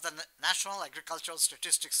of the National Agricultural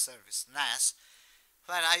Statistics Service, NAS,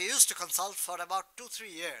 where I used to consult for about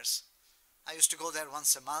 2-3 years. I used to go there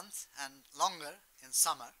once a month and longer in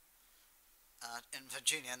summer in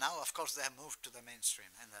Virginia. Now, of course, they have moved to the mainstream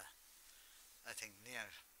in I think near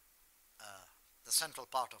the central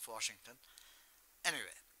part of Washington.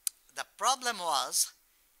 Anyway, the problem was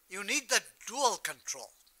you need the dual control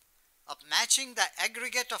of matching the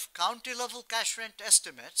aggregate of county-level cash rent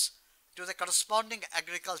estimates to the corresponding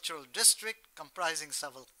agricultural district comprising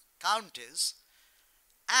several counties,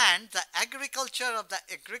 and the agriculture of the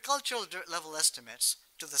agricultural level estimates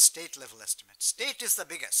to the state level estimates. State is the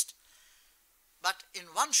biggest. But in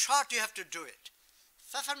one shot you have to do it.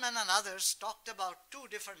 Pfefferman and others talked about two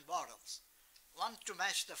different models. One to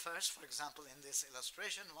match the first, for example, in this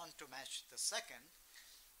illustration, one to match the second.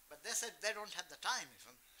 But they said they don't have the time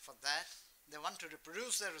even for that. They want to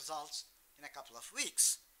reproduce their results in a couple of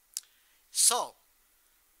weeks. So,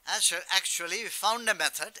 actually we found a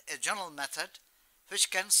method, a general method, which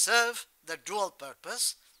can serve the dual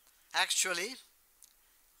purpose. Actually,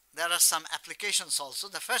 there are some applications also.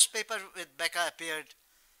 The first paper with Becker appeared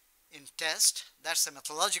in Test. That's a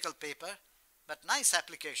methodological paper, but nice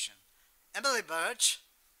application. Emily Birch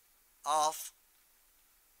of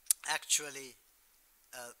actually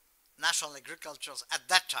National Agricultural, at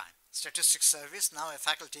that time, Statistics Service, now a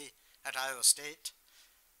faculty at Iowa State.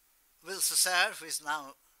 Will Cesar, who is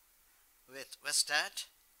now with Westat.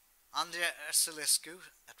 Andrea Ercelescu,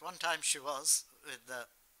 at one time she was with the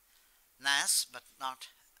NAS, but not.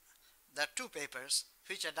 There are two papers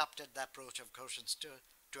which adopted the approach of quotients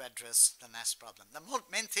to address the NAS problem. The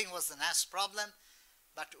main thing was the NAS problem,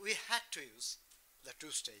 but we had to use the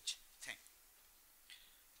two-stage thing.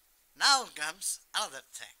 Now comes another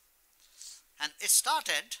thing. And it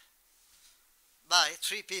started by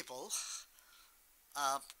three people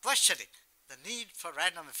questioning the need for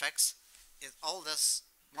random effects in all the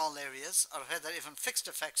small areas, or whether even fixed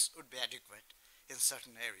effects would be adequate in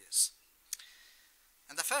certain areas.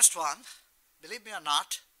 And the first one, believe me or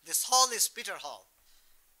not, this hall is Peter Hall.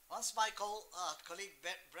 Once my colleague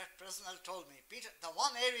Brett Presnell told me, Peter, the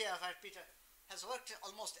one area where Peter has worked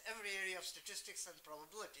almost every area of statistics and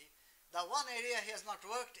probability, the one area he has not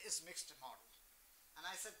worked is mixed model. And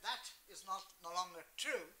I said that is no longer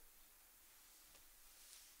true.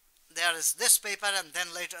 There is this paper, and then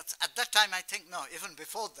later, at that time I think, no, even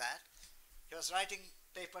before that, he was writing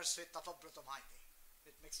papers with Tapabratomaiti,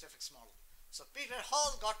 with mixed effects model. So Peter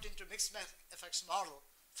Hall got into mixed effects model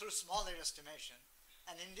through small area estimation,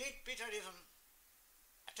 and indeed Peter even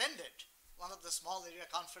attended one of the small area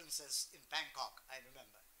conferences in Bangkok, I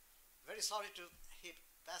remember. Very sorry he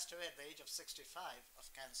passed away at the age of 65 of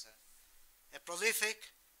cancer. A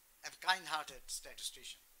prolific and kind-hearted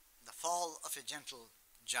statistician. The fall of a gentle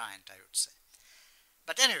giant, I would say.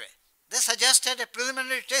 But anyway, they suggested a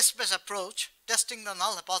preliminary test-based approach testing the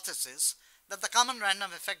null hypothesis that the common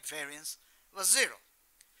random effect variance was 0.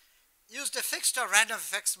 Used a fixed or random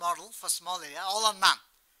effects model for small area, all or none,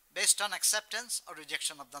 based on acceptance or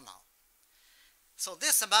rejection of the null. So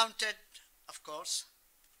this amounted, of course,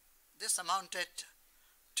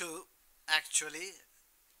 to actually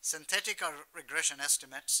synthetic or regression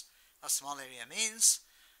estimates of small area means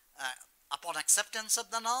upon acceptance of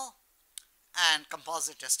the null, and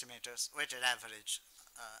composite estimators, weighted average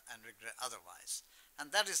and otherwise.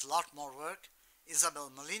 And that is a lot more work.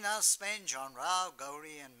 Isabel Molina, Spain, John Rao,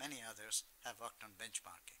 Gauri, and many others have worked on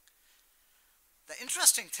benchmarking. The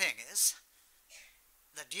interesting thing is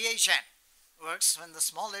the DHN works when the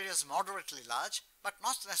small area is moderately large, but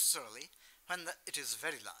not necessarily when it is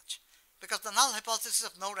very large, because the null hypothesis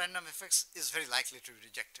of no random effects is very likely to be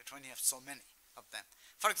rejected when you have so many of them.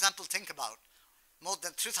 For example, think about more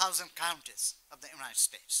than 3,000 counties of the United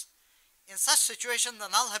States. In such situation, the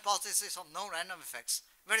null hypothesis of no random effects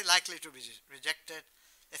very likely to be rejected,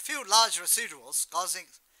 a few large residuals causing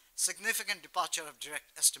significant departure of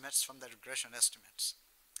direct estimates from the regression estimates.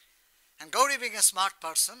 And Gauri, being a smart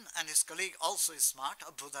person, and his colleague also is smart,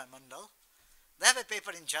 Abhuday Mandal, they have a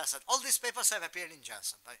paper in JASA. All these papers have appeared in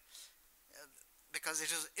JASA because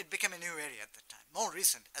it became a new area at the time. More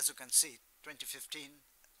recent, as you can see, 2015,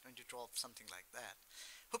 2012, something like that,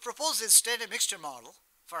 who proposed instead a mixture model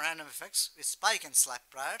for random effects with spike and slap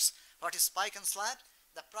priors. What is spike and slap?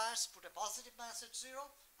 The priors put a positive mass at 0,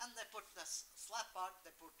 and they put the slap part,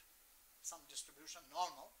 they put some distribution,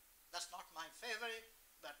 normal. That's not my favorite,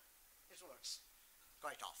 but it works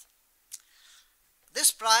quite often.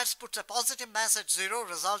 This priors puts a positive mass at 0,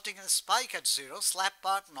 resulting in a spike at 0, slap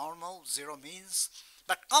part, normal, 0 means,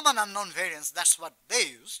 but common unknown variance, that's what they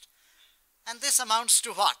used. And this amounts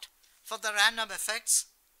to what? For the random effects,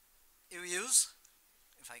 you use,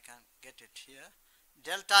 if I can get it here,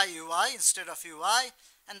 delta ui instead of ui,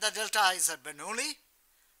 and the delta i's are Bernoulli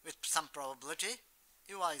with some probability.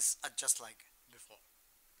 Ui's are just like before.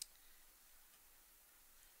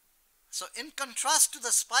 So in contrast to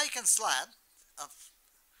the spike and slab of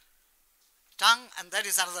Tang, and that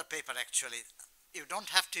is another paper actually, you don't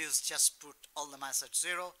have to use just put all the mass at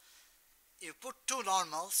 0. You put two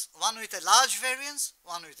normals, one with a large variance,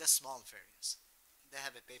 one with a small variance. They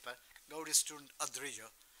have a paper, Gauri student Adrijo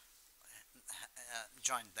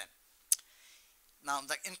joined them. Now,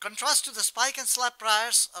 in contrast to the spike and slap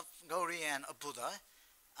priors of Gauri and Abhuday,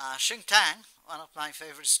 Xing Tang, one of my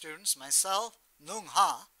favorite students, myself, Nung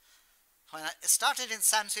Ha, when I started in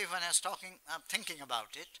SAMC, when I was thinking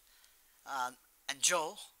about it, and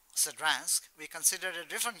Joe Sedransk, we considered a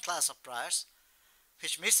different class of priors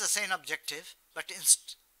which meets the same objective, but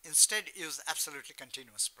instead use absolutely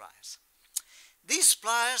continuous priors. These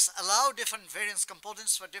priors allow different variance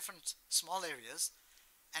components for different small areas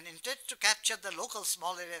and intend to capture the local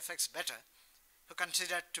small area effects better, who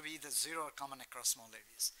considered to be the 0 or common across small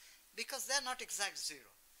areas. Because they are not exact 0.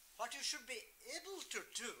 What you should be able to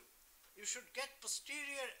do, you should get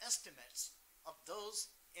posterior estimates of those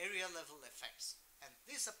area level effects. And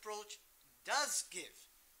this approach does give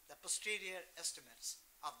the posterior estimates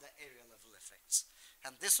of the area level effects.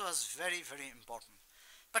 And this was very, very important.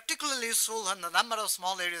 Particularly useful when the number of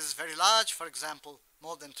small areas is very large, for example,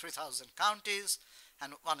 more than 3,000 counties,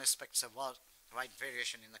 and one expects a wide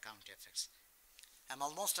variation in the county effects. I'm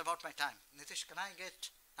almost about my time. Nitis, can I get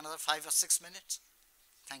another 5 or 6 minutes?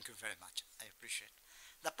 Thank you very much. I appreciate it.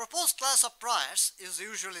 The proposed class of priors is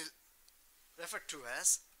usually referred to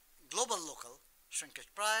as global local shrinkage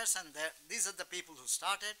priors, and these are the people who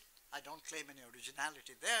started. I don't claim any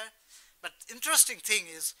originality there. But interesting thing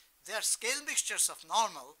is, they are scale mixtures of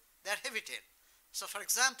normal, they are heavy tail. So for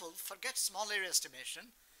example, forget small area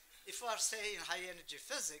estimation. If you are, say, in high energy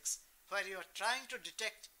physics, where you are trying to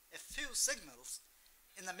detect a few signals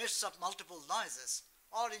in the midst of multiple noises,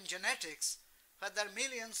 or in genetics, where there are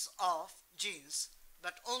millions of genes,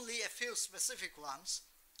 but only a few specific ones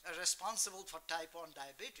are responsible for type 1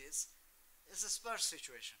 diabetes, is a sparse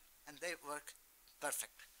situation, and they work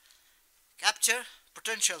perfectly. Capture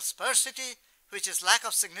potential sparsity, which is lack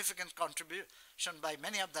of significant contribution by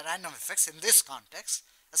many of the random effects in this context,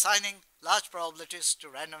 assigning large probabilities to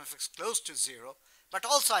random effects close to 0, but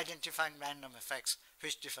also identifying random effects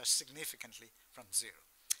which differ significantly from 0.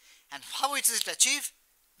 And how is it achieved?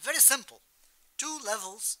 Very simple. 2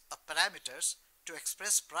 levels of parameters to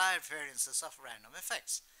express prior variances of random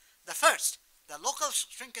effects. The first, the local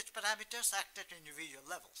shrinkage parameters act at individual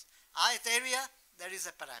levels. Ith area, there is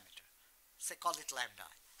a parameter. Say, call it lambda.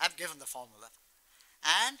 I've given the formula.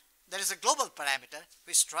 And there is a global parameter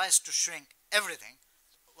which tries to shrink everything,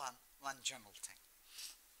 one general thing.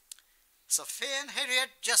 So Fay and Harriet,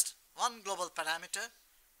 just one global parameter.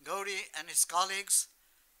 Gauri and his colleagues,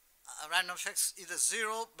 random effects either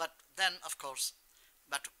 0, but then of course,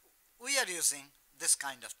 but we are using this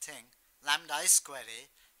kind of thing, lambda I square A.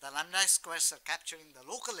 The lambda I squares are capturing the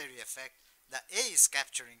local area effect, the A is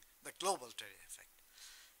capturing the global area effect.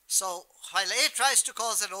 So while A tries to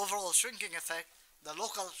cause an overall shrinking effect, the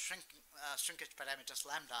local shrinkage parameters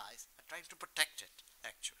lambda i's are trying to protect it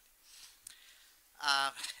actually.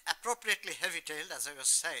 Appropriately heavy-tailed, as I was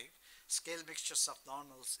saying, scale mixtures of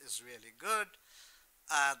normals is really good.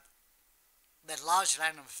 The large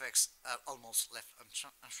random effects are almost left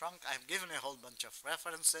unshrunk. I have given a whole bunch of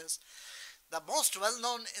references. The most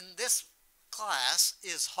well-known in this class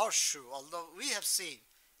is horseshoe, although we have seen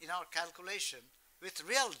in our calculation with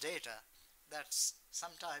real data that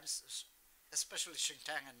sometimes, especially Xing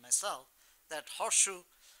Tang and myself, that horseshoe,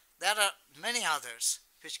 there are many others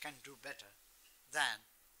which can do better than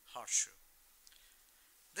horseshoe.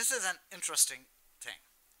 This is an interesting thing.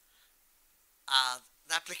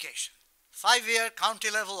 The application. 5-year county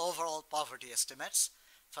level overall poverty estimates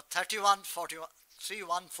for 31, 41,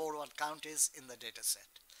 3141 counties in the data set.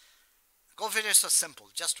 Covariates are simple,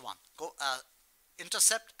 just one,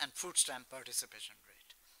 intercept and food stamp participation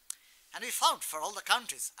rate. And we found for all the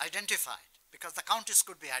counties identified, because the counties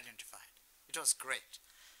could be identified. It was great.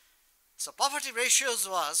 So poverty ratios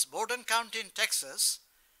was Borden County in Texas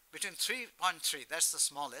between 3.3, that's the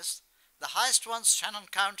smallest. The highest one's Shannon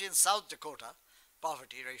County in South Dakota,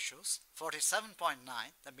 poverty ratios, 47.9.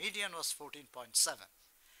 The median was 14.7.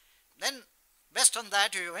 Then, based on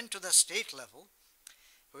that, we went to the state level.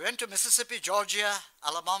 We went to Mississippi, Georgia,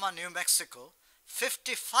 Alabama, New Mexico.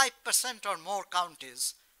 55% or more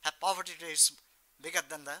counties have poverty rates bigger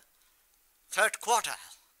than the third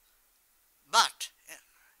quartile. But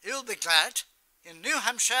you'll be glad, in New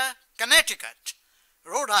Hampshire, Connecticut,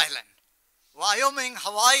 Rhode Island, Wyoming,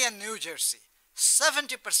 Hawaii, and New Jersey,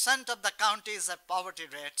 70% of the counties have poverty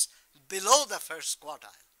rates below the first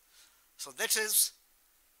quartile. So that is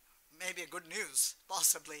maybe a good news,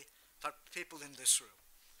 possibly, for people in this room.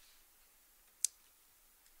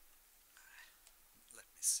 Let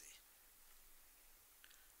me see.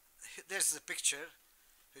 There's a picture,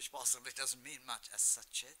 which possibly doesn't mean much as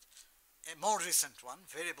such yet. A more recent one,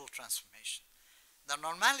 variable transformation. The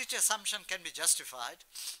normality assumption can be justified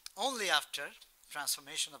only after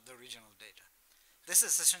transformation of the regional data. This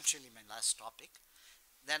is essentially my last topic.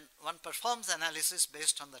 Then one performs analysis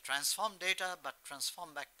based on the transformed data, but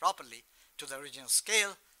transformed back properly to the original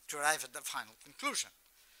scale to arrive at the final conclusion.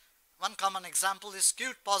 One common example is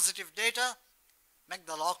skewed positive data, make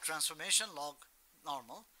the log transformation log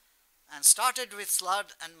normal, and started with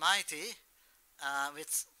Slud and Mighty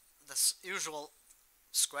with the usual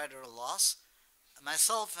squared error loss.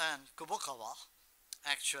 Myself and Kubokawa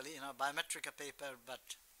actually in a biometrica paper,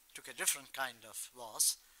 but took a different kind of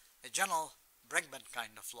loss, a general Bregman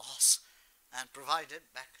kind of loss, and provided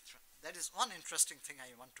back. That is one interesting thing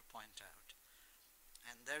I want to point out.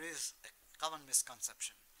 And there is a common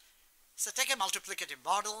misconception. So take a multiplicative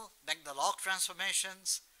model, make the log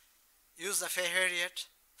transformations, use the Fay-Harriet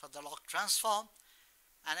for the log transform,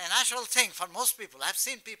 and a natural thing for most people, I've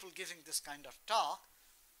seen people giving this kind of talk,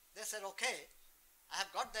 they said, okay, I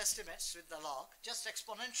have got the estimates with the log, just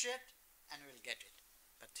exponentiate and we'll get it.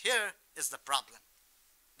 But here is the problem.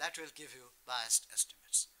 That will give you biased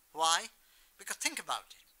estimates. Why? Because think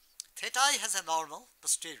about it. Theta I has a normal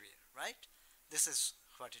posterior, right? This is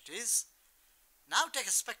what it is. Now take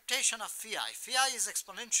expectation of phi I. Phi I is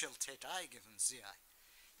exponential theta I given zi.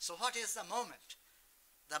 So what is the moment?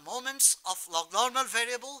 The moments of log normal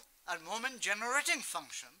variable are moment generating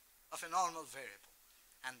function of a normal variable.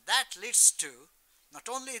 And that leads to not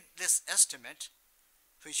only this estimate,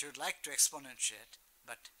 which you'd like to exponentiate,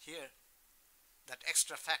 but here, that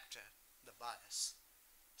extra factor, the bias.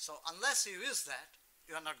 So unless you use that,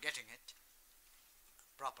 you are not getting it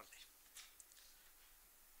properly.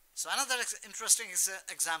 So another interesting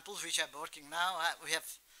example, which I'm working now, we have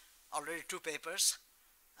already two papers.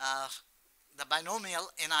 The binomial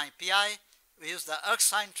NI-PI, we use the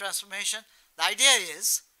Erskine transformation. The idea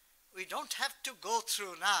is, we don't have to go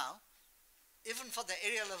through now, even for the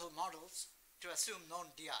area level models, to assume known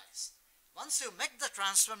DIs. Once you make the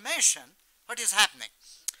transformation, what is happening?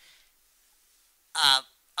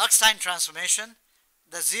 Erskine transformation,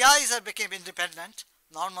 the ZIs have become independent,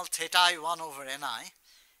 normal theta I 1 over Ni.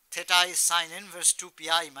 Theta I is sine inverse 2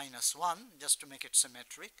 pi minus 1, just to make it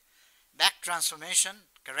symmetric. Back transformation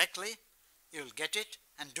correctly, you'll get it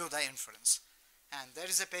and do the inference. And there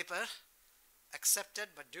is a paper accepted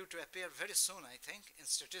but due to appear very soon, I think, in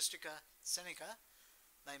Statistica Seneca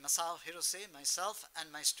by Masao Hirose, myself,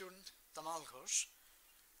 and my student Malay Ghosh.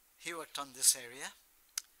 He worked on this area.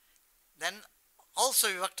 Then also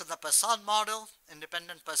we worked on the Poisson model,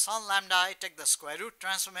 independent Poisson lambda I, take the square root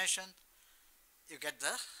transformation, you get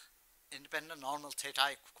the independent normal theta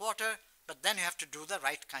I quarter, but then you have to do the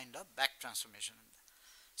right kind of back transformation.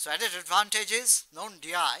 So added advantage is known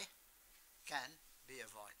DI can be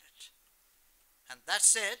avoided. And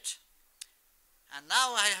that's it. And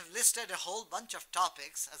now I have listed a whole bunch of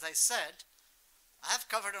topics. As I said, I have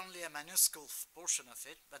covered only a minuscule portion of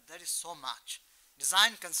it, but there is so much.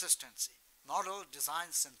 Design consistency, model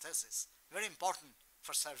design synthesis, very important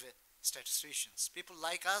for survey statisticians. People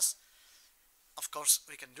like us, of course,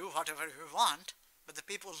 we can do whatever we want, but the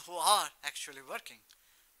people who are actually working,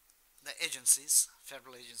 the agencies,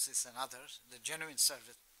 federal agencies and others, the genuine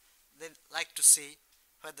survey, they like to see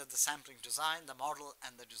whether the sampling design, the model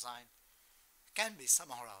and the design can be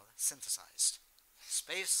somehow synthesized.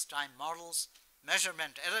 Space-time models,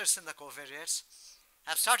 measurement errors in the covariates.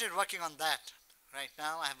 I've started working on that right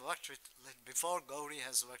now. I have worked with it before. Gauri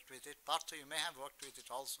has worked with it. Partha, you may have worked with it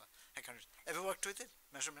also. Have you worked with it?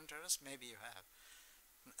 Measurement errors? Maybe you have.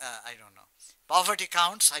 I don't know. Poverty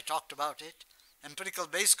counts, I talked about it. Empirical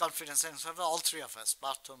based confidence interval, all three of us,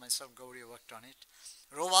 Bartho, myself, Gauri worked on it.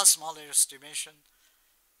 ROVA, small area estimation.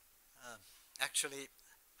 Actually,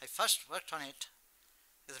 I first worked on it.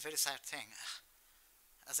 It's a very sad thing.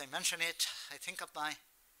 As I mention it, I think of my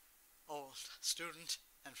old student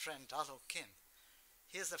and friend, Dalo Kim.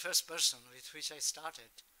 He is the first person with which I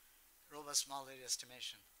started ROVA small area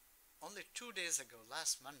estimation. Only 2 days ago,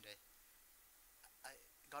 last Monday, I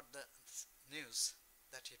got the news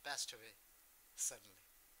that he passed away suddenly.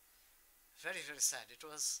 Very, very sad. It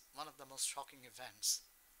was one of the most shocking events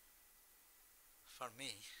for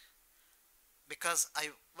me because I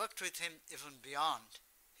worked with him even beyond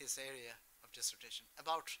his area of dissertation.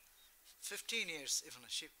 About 15 years, even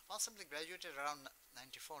she possibly graduated around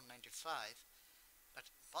 94, 95, but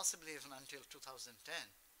possibly even until 2010,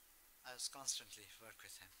 I was constantly work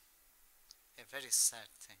with him. A very sad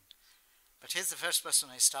thing. But he's the first person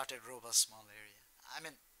I started ROVA small area. I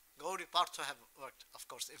mean, Gauri Partho have worked, of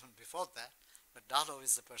course, even before that, but Dalo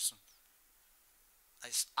is the person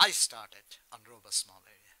I started on ROVA small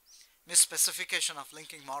area. Misspecification of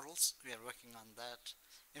linking models, we are working on that.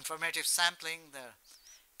 Informative sampling, the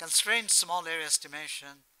constrained small area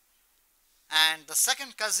estimation. And the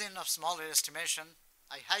second cousin of small area estimation,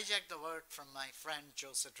 I hijacked the word from my friend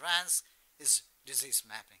Joseph Rance, is disease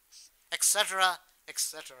mapping, etc.,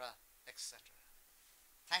 etc., etc.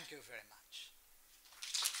 Thank you very much.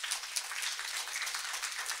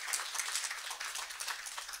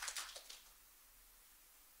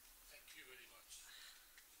 Thank you very much.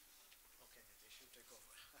 Okay, Nitis, you take over.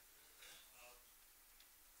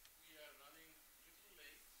 We are running a little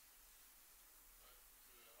late, but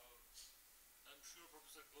I'm sure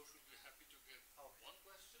Professor Ghosh will be happy to get one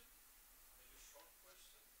question, maybe a short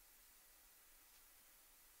question.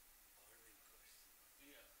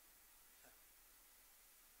 Yeah.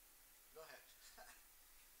 Go ahead.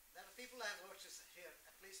 There are people I have worked with here,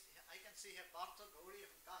 at least I can see here Partho, Gauri,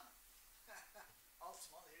 and Kannan. All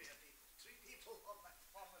small area people. 3 people of my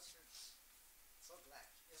former students. So glad.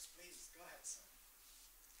 Yes, please, go ahead, sir.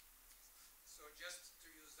 So just to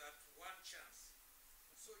use that one chance.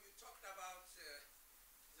 So you talked about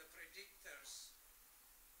the predictors,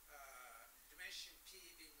 dimension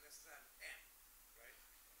p being less than n, right?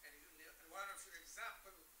 And in one of your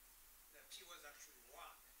example, the p was actually 1.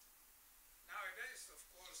 Nowadays, of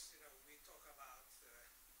course, we talk about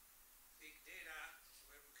big data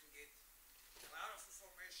where we can get a lot of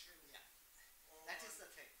information. Yeah, that is the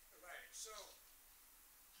thing. Right. So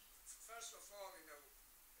first of all,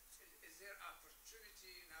 is there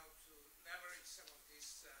opportunity now to leverage some of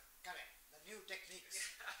these? Correct. The new techniques.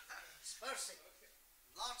 Sparsing. Okay.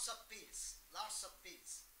 Lots of P's. Lots of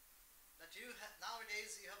P's. But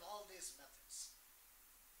nowadays you have all these methods.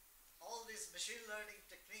 All these machine learning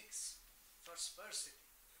techniques for sparsity.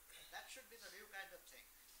 That should be the new kind of thing.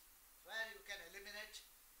 Where you can eliminate,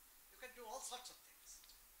 you can do all sorts of things.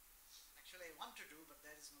 Actually I want to do, but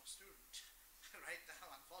there is no student right now,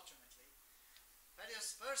 unfortunately. But your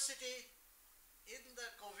sparsity in the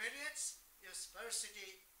covariates, your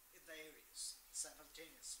sparsity in the areas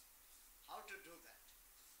simultaneously. How to do that?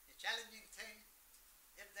 A challenging thing.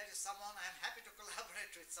 If there is someone, I am happy to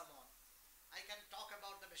collaborate with someone. I can talk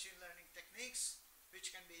about the machine learning techniques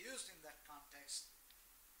which can be used in that context,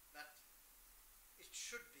 but it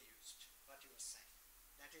should be used, what you are saying.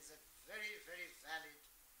 That is a very, very valid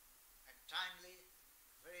and timely,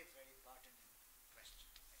 very, very pertinent question.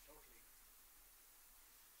 I totally agree.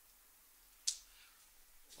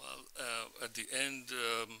 Well, at the end,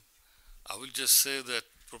 I will just say that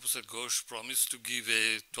Professor Ghosh promised to give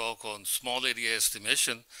a talk on small area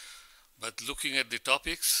estimation, but looking at the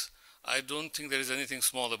topics, I don't think there is anything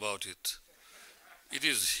small about it. It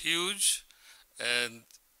is huge, and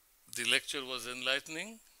the lecture was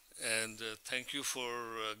enlightening, and thank you for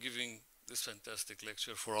giving this fantastic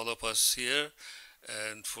lecture for all of us here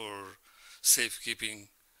and for safekeeping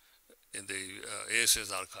in the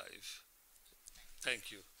ASS archive. Thank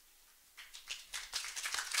you.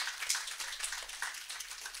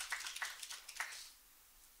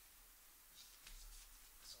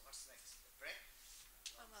 So what's next? The break?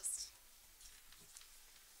 Almost.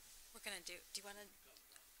 We're going to do you want to?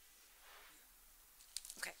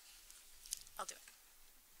 Okay, I'll do it.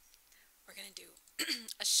 We're going to do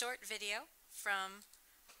a short video from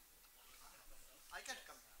I can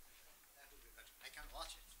come now. That will be better. I can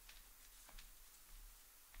watch it.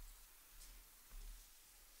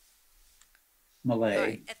 Malay,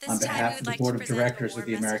 Right. At this on time, we behalf would of the like to Board of present a Directors of warm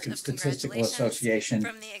the American message of Statistical congratulations Association,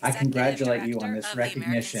 from the I Executive congratulate you on Director this of the American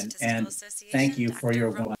recognition Statistical and Association, thank you for Dr.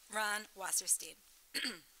 your Ron Wasserstein.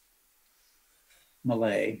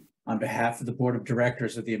 Malay, on behalf of the Board of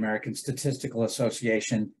Directors of the American Statistical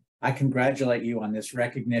Association, I congratulate you on this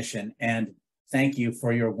recognition and thank you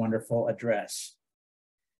for your wonderful address.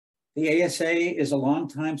 The ASA is a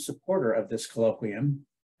longtime supporter of this colloquium,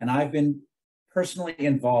 and I've been personally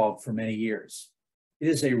involved for many years. It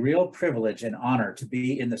is a real privilege and honor to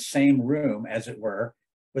be in the same room, as it were,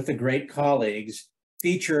 with the great colleagues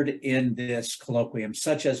featured in this colloquium,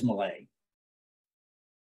 such as Malay.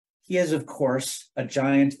 He is, of course, a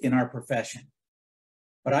giant in our profession,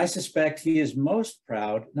 but I suspect he is most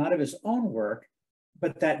proud not of his own work,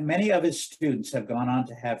 but that many of his students have gone on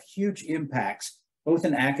to have huge impacts, both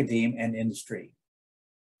in academe and industry.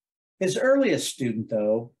 His earliest student,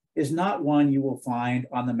 though, is not one you will find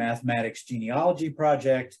on the Mathematics Genealogy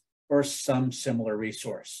Project or some similar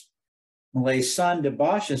resource. Malay's son,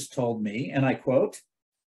 Dipak, told me, and I quote,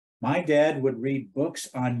 "My dad would read books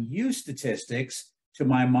on you statistics to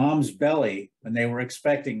my mom's belly when they were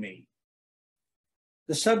expecting me."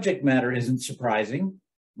 The subject matter isn't surprising.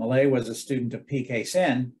 Malay was a student of PK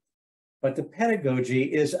Sen, but the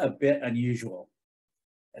pedagogy is a bit unusual.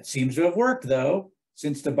 That seems to have worked, though,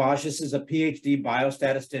 since Dipak is a PhD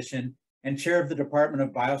biostatistician and chair of the Department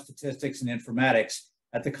of Biostatistics and Informatics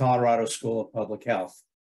at the Colorado School of Public Health.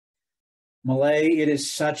 Malay, it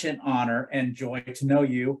is such an honor and joy to know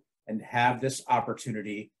you and have this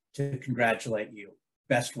opportunity to congratulate you.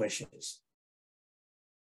 Best wishes.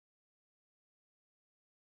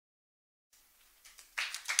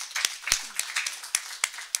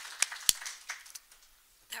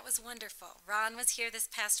 That was wonderful. Ron was here this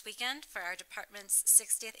past weekend for our department's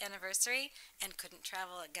 60th anniversary and couldn't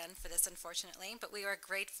travel again for this, unfortunately, but we are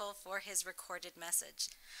grateful for his recorded message.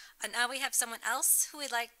 And now we have someone else who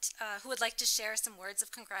would like to share some words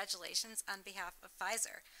of congratulations on behalf of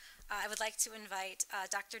Pfizer. I would like to invite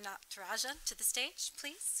Dr. Natarajan to the stage,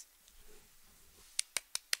 please.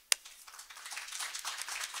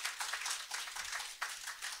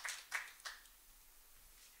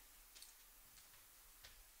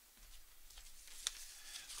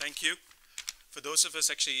 Thank you. For those of us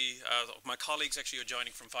my colleagues who are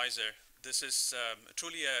joining from Pfizer, this is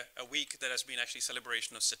truly a week that has been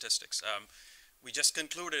celebration of statistics. We just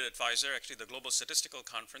concluded at Pfizer the Global Statistical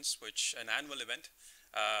Conference, which an annual event,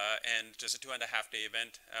 and just a 2.5-day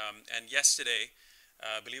event. And yesterday,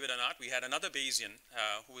 believe it or not, we had another Bayesian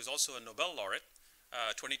who is also a Nobel laureate,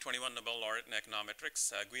 2021 Nobel laureate in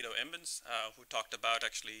econometrics, Guido Imbens, who talked about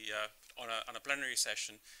on a plenary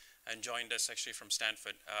session and joined us from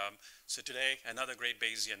Stanford. So today, another great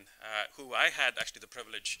Bayesian who I had the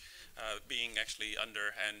privilege being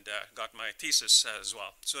under and got my thesis as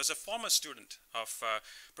well. So as a former student of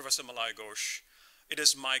Professor Malay Ghosh, it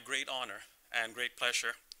is my great honor and great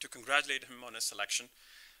pleasure to congratulate him on his selection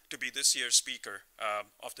to be this year's speaker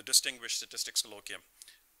of the Distinguished Statistics Colloquium.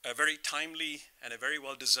 A very timely and a very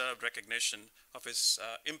well-deserved recognition of his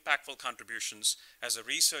impactful contributions as a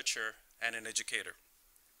researcher and an educator.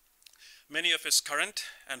 Many of his current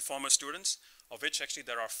and former students, of which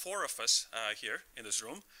there are 4 of us here in this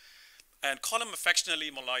room, and call him affectionately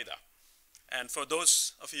Molayda. And for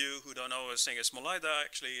those of you who don't know what saying is Molayda,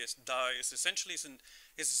 is essentially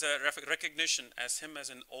his recognition as him as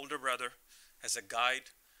an older brother, as a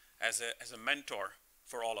guide, as a mentor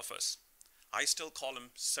for all of us. I still call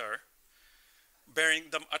him Sir,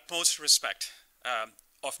 bearing the utmost respect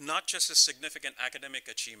of not just his significant academic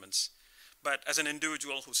achievements, but as an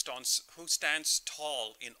individual who stands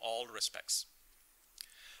tall in all respects.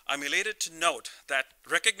 I'm elated to note that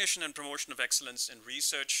recognition and promotion of excellence in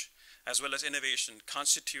research as well as innovation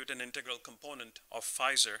constitute an integral component of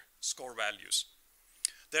Pfizer score values.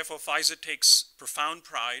 Therefore, Pfizer takes profound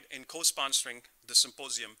pride in co-sponsoring the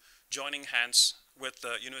symposium, joining hands with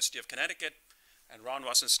the University of Connecticut and Ron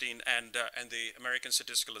Wasserstein and the American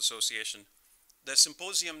Statistical Association. The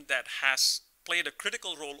symposium that has played a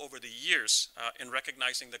critical role over the years in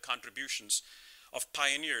recognizing the contributions of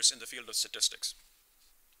pioneers in the field of statistics.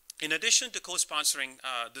 In addition to co-sponsoring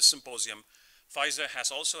this symposium, Pfizer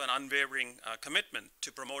has also an unwavering commitment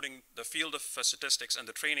to promoting the field of statistics and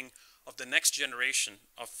the training of the next generation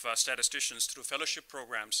of statisticians through fellowship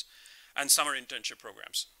programs and summer internship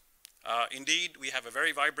programs. Indeed, we have a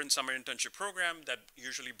very vibrant summer internship program that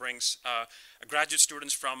usually brings graduate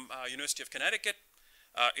students from University of Connecticut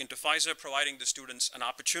into Pfizer, providing the students an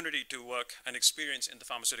opportunity to work and experience in the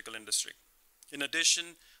pharmaceutical industry. In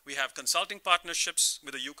addition, we have consulting partnerships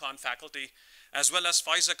with the UConn faculty, as well as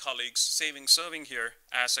Pfizer colleagues serving here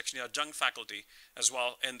as adjunct faculty as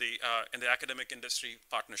well in the academic industry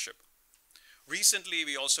partnership. Recently,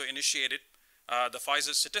 we also initiated the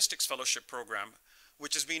Pfizer Statistics Fellowship Program,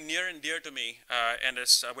 which has been near and dear to me, and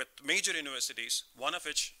is with major universities, one of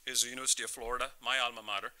which is the University of Florida, my alma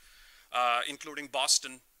mater, including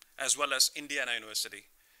Boston, as well as Indiana University.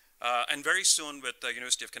 And very soon with the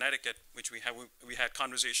University of Connecticut, which we had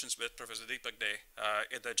conversations with Professor Dipak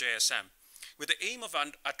at the JSM, with the aim of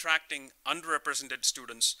attracting underrepresented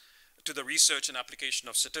students to the research and application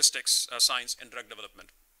of statistics, science, and drug development.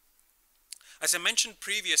 As I mentioned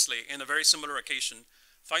previously, in a very similar occasion,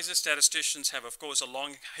 Pfizer statisticians have, of course, a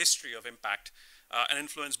long history of impact and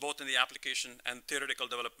influence both in the application and theoretical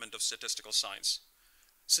development of statistical science.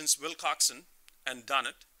 Since Wilcoxon and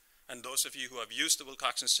Dunnett, and those of you who have used the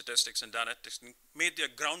Wilcoxon statistics and Dunnett, made their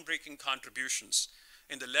groundbreaking contributions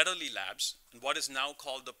in the Lederle labs and what is now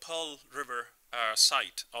called the Pearl River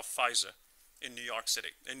site of Pfizer in New York City,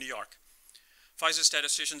 in New York. Pfizer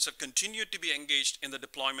statisticians have continued to be engaged in the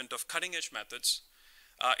deployment of cutting-edge methods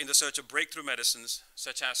in the search of breakthrough medicines,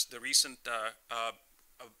 such as the recent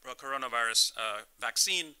coronavirus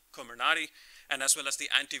vaccine, Comirnaty, and as well as the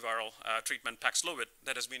antiviral treatment Paxlovid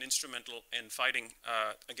that has been instrumental in fighting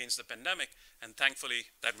against the pandemic, and thankfully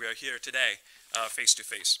that we are here today face to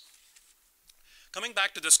face. Coming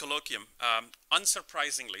back to this colloquium,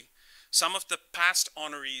 unsurprisingly, some of the past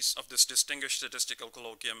honorees of this distinguished statistical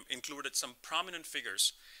colloquium included some prominent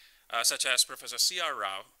figures, such as Professor C.R.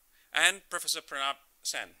 Rao and Professor Pranab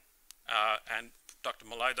Sen, and Dr.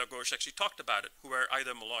 Malay Ghosh actually talked about it, who were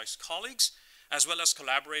either Malay's colleagues as well as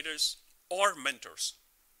collaborators or mentors.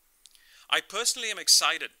 I personally am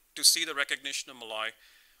excited to see the recognition of Malay,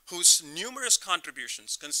 whose numerous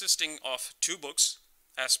contributions consisting of 2 books,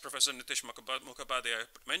 as Professor Nitis Mukhopadhyay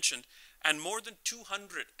mentioned, and more than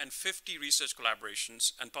 250 research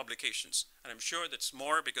collaborations and publications. And I'm sure that's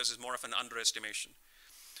more because it's more of an underestimation.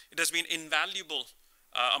 It has been invaluable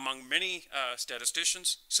among many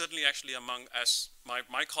statisticians, certainly actually among, as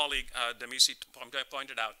my colleague Demisi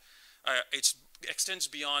pointed out, it extends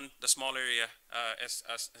beyond the small area as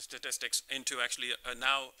statistics into actually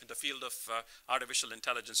now in the field of artificial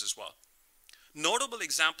intelligence as well. Notable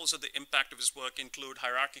examples of the impact of his work include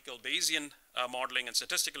hierarchical Bayesian modeling and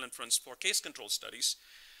statistical inference for case control studies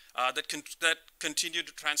that continue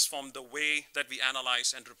to transform the way that we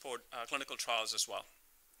analyze and report clinical trials as well.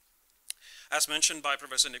 As mentioned by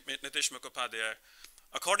Professor Nitis Mukhopadhyay,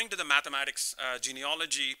 according to the Mathematics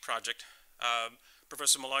Genealogy Project,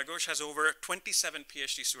 Professor Malay Ghosh has over 27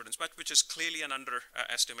 PhD students, but which is clearly an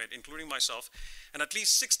underestimate, including myself, and at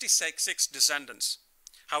least 66 descendants.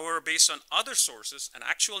 However, based on other sources, an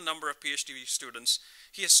actual number of PhD students,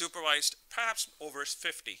 he has supervised perhaps over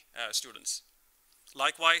 50 students.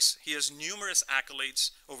 Likewise, he has numerous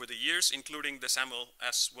accolades over the years, including the Samuel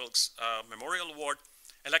S. Wilkes Memorial Award,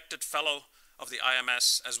 elected fellow of the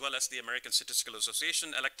IMS, as well as the American Statistical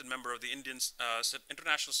Association, elected member of the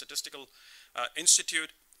International Statistical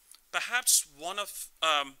Institute. Perhaps one of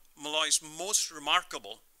Malay's most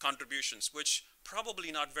remarkable contributions, which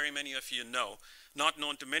probably not very many of you know, not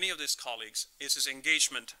known to many of his colleagues, is his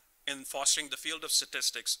engagement in fostering the field of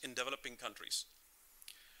statistics in developing countries.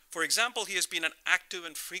 For example, he has been an active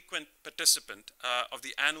and frequent participant of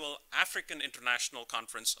the annual African International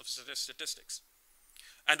Conference of Statistics.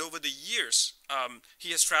 And over the years,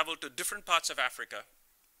 he has traveled to different parts of Africa,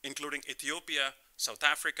 including Ethiopia, South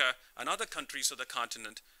Africa, and other countries of the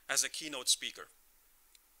continent as a keynote speaker.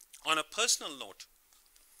 On a personal note,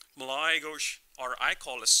 Malay Ghosh, or I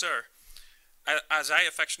call as Sir, as I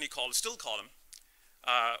affectionately still call him,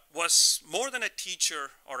 was more than a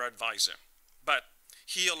teacher or advisor, but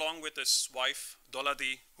he, along with his wife,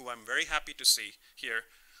 Doladi, who I'm very happy to see here,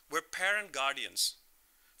 were parent guardians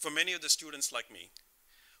for many of the students like me,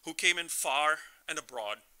 who came in far and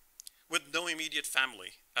abroad with no immediate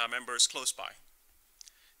family members close by.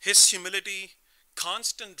 His humility,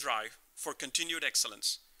 constant drive for continued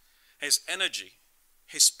excellence, his energy,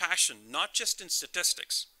 his passion, not just in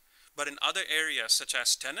statistics, but in other areas such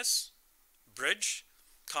as tennis, bridge,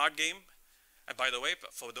 card game. And by the way,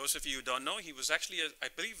 for those of you who don't know, he was actually, I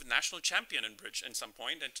believe, national champion in bridge at some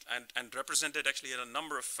point and represented actually in a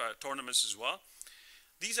number of tournaments as well.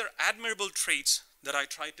 These are admirable traits that I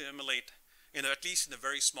try to emulate, at least in a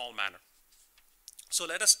very small manner. So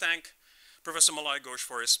let us thank Professor Malay Ghosh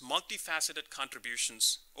for his multifaceted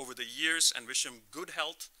contributions over the years and wish him good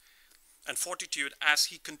health and fortitude as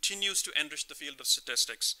he continues to enrich the field of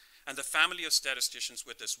statistics and the family of statisticians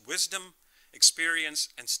with his wisdom, experience,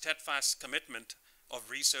 and steadfast commitment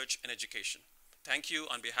of research and education. Thank you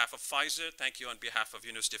on behalf of Pfizer, thank you on behalf of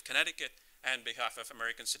University of Connecticut, and behalf of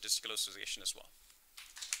American Statistical Association as well.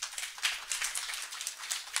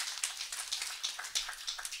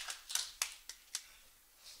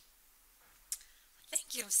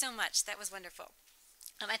 Thank you so much. That was wonderful.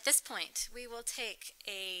 At this point, we will take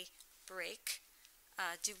a break.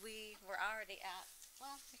 We're already at,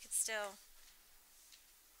 well, we could still,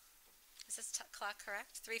 is this clock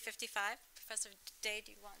correct? 3:55? Professor Day,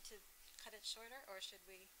 do you want to cut it shorter, or should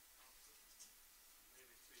we?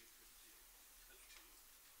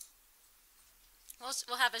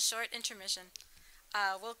 We'll have a short intermission.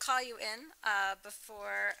 We'll call you in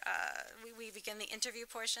before we begin the interview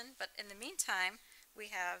portion, but in the meantime, we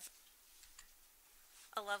have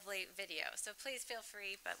a lovely video. So please feel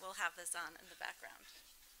free, but we'll have this on in the background.